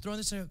 Now, you're throwing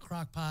this in a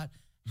crock pot.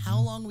 How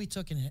long we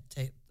took in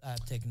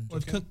taking?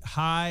 Well, cooked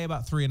high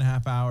about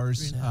 3.5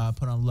 hours. 3.5.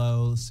 Put on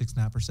low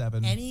 6.5 or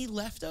 7. Any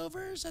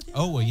leftovers at the end?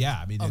 Oh of well, the yeah.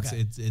 I mean,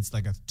 Okay. it's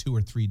like a 2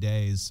 or 3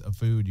 days of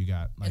food you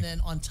got. Like, And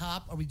then on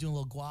top, are we doing a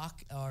little guac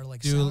or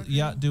like do sour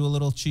cream? do a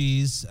little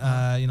cheese,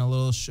 a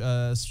little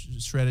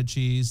shredded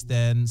cheese,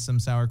 then some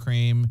sour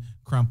cream.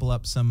 Crumple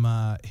up some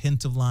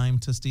hint of lime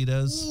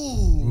Tostitos.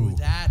 Ooh,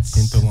 that's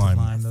Hint of lime.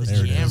 That's Those the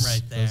There it jam is.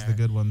 right there. Those are the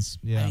good ones.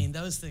 Yeah. I mean,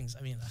 those things.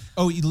 I mean,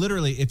 Oh,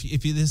 literally, if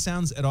this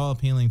sounds at all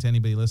appealing to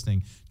anybody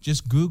listening,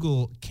 just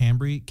Google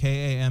Cambry,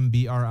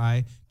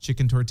 Kambri,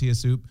 chicken tortilla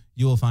soup.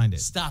 You will find it.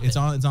 Stop It's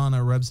it. on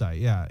our website.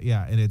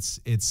 Yeah, and it's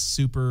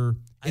super.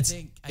 It's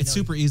I know.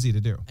 super easy to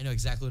do. I know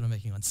exactly what I'm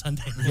making on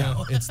Sunday Yeah,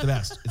 now. it's the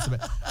best. It's the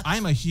best.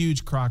 I'm a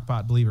huge crock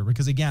pot believer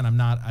because again,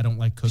 I don't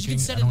like You cooking. can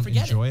set I it and don't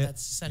forget enjoy it.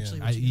 That's essentially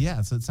what you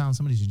Yeah, so it sounds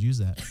somebody should use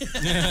that.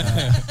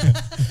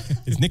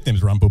 His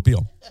nickname's Ron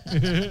Popeil.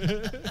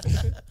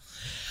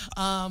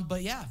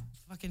 But yeah,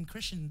 fucking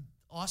Christian,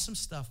 awesome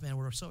stuff, man.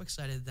 We're so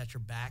excited that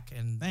you're back.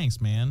 And Thanks,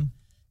 man.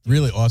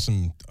 Really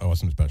awesome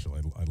special.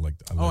 I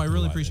liked it. I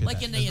really appreciate like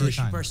that. any That's very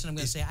industry kind. person, I'm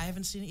going to say, I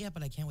haven't seen it yet,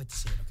 but I can't wait to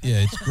see it. Okay?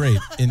 Yeah, it's great.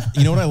 And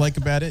you know what I like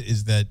about it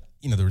is that,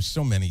 there were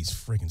so many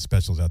freaking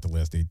specials out the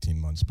last 18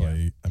 months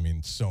by,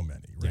 so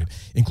many, right?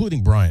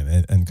 Including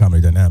Brian and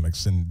Comedy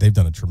Dynamics, and they've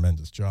done a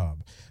tremendous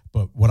job.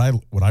 But what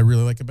I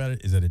really like about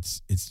it is that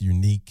it's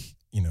unique,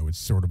 it's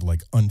sort of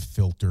like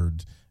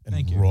unfiltered and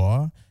Thank you.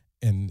 raw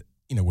and,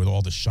 with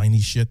all the shiny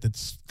shit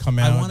that's come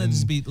out. I wanted this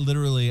to be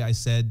literally, I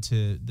said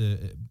to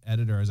the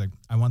editor, I was like,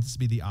 I want this to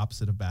be the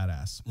opposite of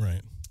badass. Right.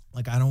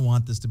 Like, I don't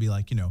want this to be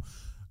like,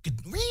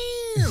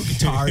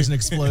 guitars and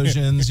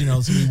explosions,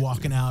 somebody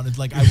walking out. It's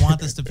like, I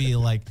want this to feel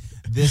like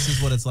this is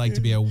what it's like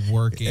to be a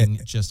working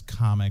just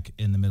comic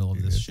in the middle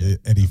of this shit.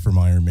 Eddie from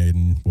Iron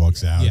Maiden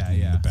walks out in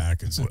Yeah. the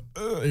back. It's like,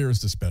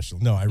 here's the special.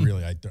 No, I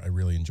really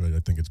enjoyed it. I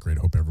think it's great. I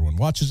hope everyone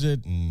watches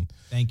it and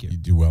Thank you. you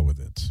do well with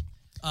it.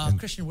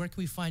 Christian, where can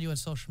we find you on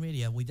social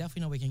media? We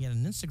definitely know we can get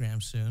an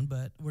Instagram soon,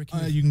 but where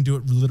can we? You can do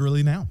it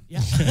literally now.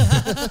 Yeah.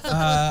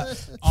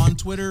 On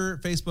Twitter,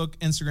 Facebook,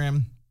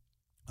 Instagram,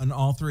 on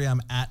all three,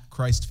 I'm at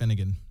Christ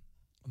Finnegan.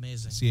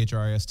 Amazing.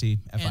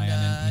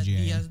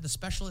 ChristFinnegin. And the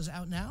special is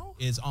out now?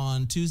 Is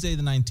on Tuesday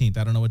the 19th.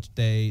 I don't know which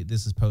day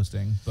this is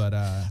posting, but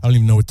I don't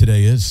even know what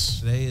today is.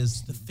 today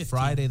is The 15th.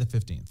 Friday the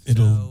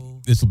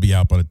 15th. This will be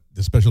out, but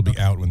the special will be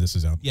out when this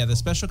is out. Yeah, the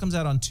special comes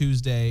out on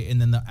Tuesday,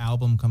 and then the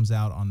album comes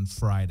out on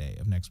Friday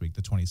of next week,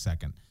 the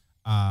 22nd.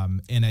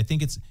 And I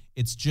think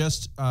it's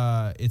just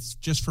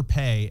for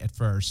pay at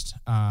first.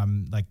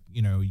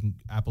 You can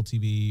Apple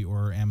TV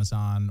or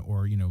Amazon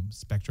or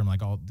Spectrum,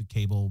 like all the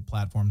cable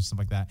platforms, stuff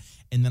like that.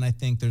 And then I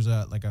think there's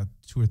a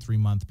 2 or 3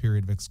 month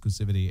period of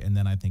exclusivity, and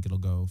then I think it'll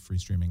go free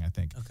streaming. I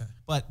think. Okay.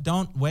 But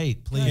don't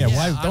wait, please. Yeah,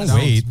 why? Yeah, Don't honestly,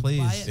 wait. please.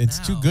 buy it It's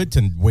now. too good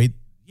to wait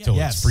till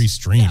Yes. it's free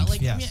streamed. Yeah,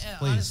 like, Yes,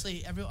 please.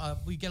 honestly,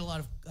 we get a lot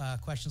of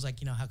questions like,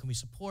 how can we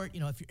support?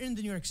 If you're in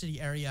the New York City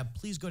area,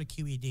 please go to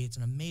QED. It's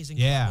an amazing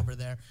club over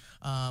there.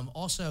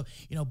 Also,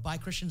 buy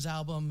Christian's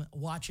album,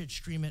 watch it,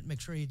 stream it,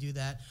 make sure you do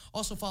that.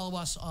 Also, follow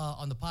us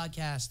on the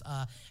podcast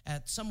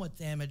at Somewhat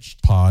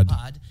Damaged Pod.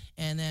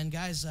 And then,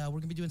 guys, we're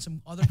going to be doing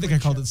some other I think I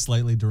called it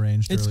Slightly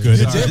Deranged. It's earlier.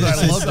 good. Sorry. did, but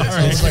I love that. So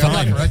I was like, I'm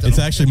not correct at It's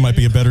all. actually might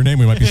be a better name.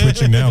 We might be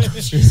switching now.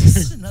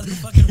 Jesus, another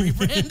fucking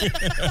rebrand.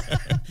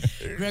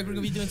 Greg, we're going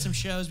to be doing some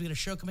shows. We got a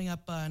show coming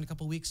up in a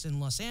couple weeks in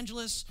Los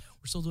Angeles.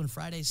 We're still doing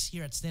Fridays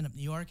here at Stand Up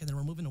New York, and then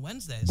we're moving to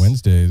Wednesdays.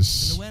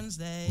 Wednesdays.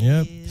 Wednesdays.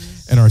 Yep.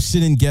 And our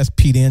sit-in guest,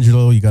 Pete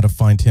Angelo, you got to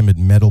find him at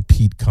Metal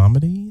Pete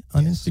Comedy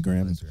on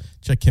Instagram. that's right.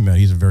 Check him out.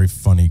 He's a very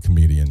funny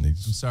comedian. I'm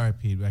sorry,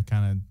 Pete. I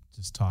kind of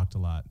just talked a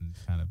lot and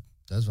kind of.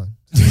 That's fine.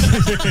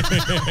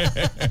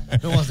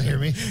 No one wants to hear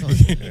me.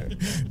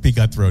 Pete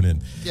got thrown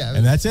in. Yeah.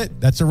 And that's it.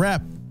 That's a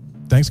wrap.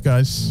 Thanks,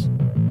 guys.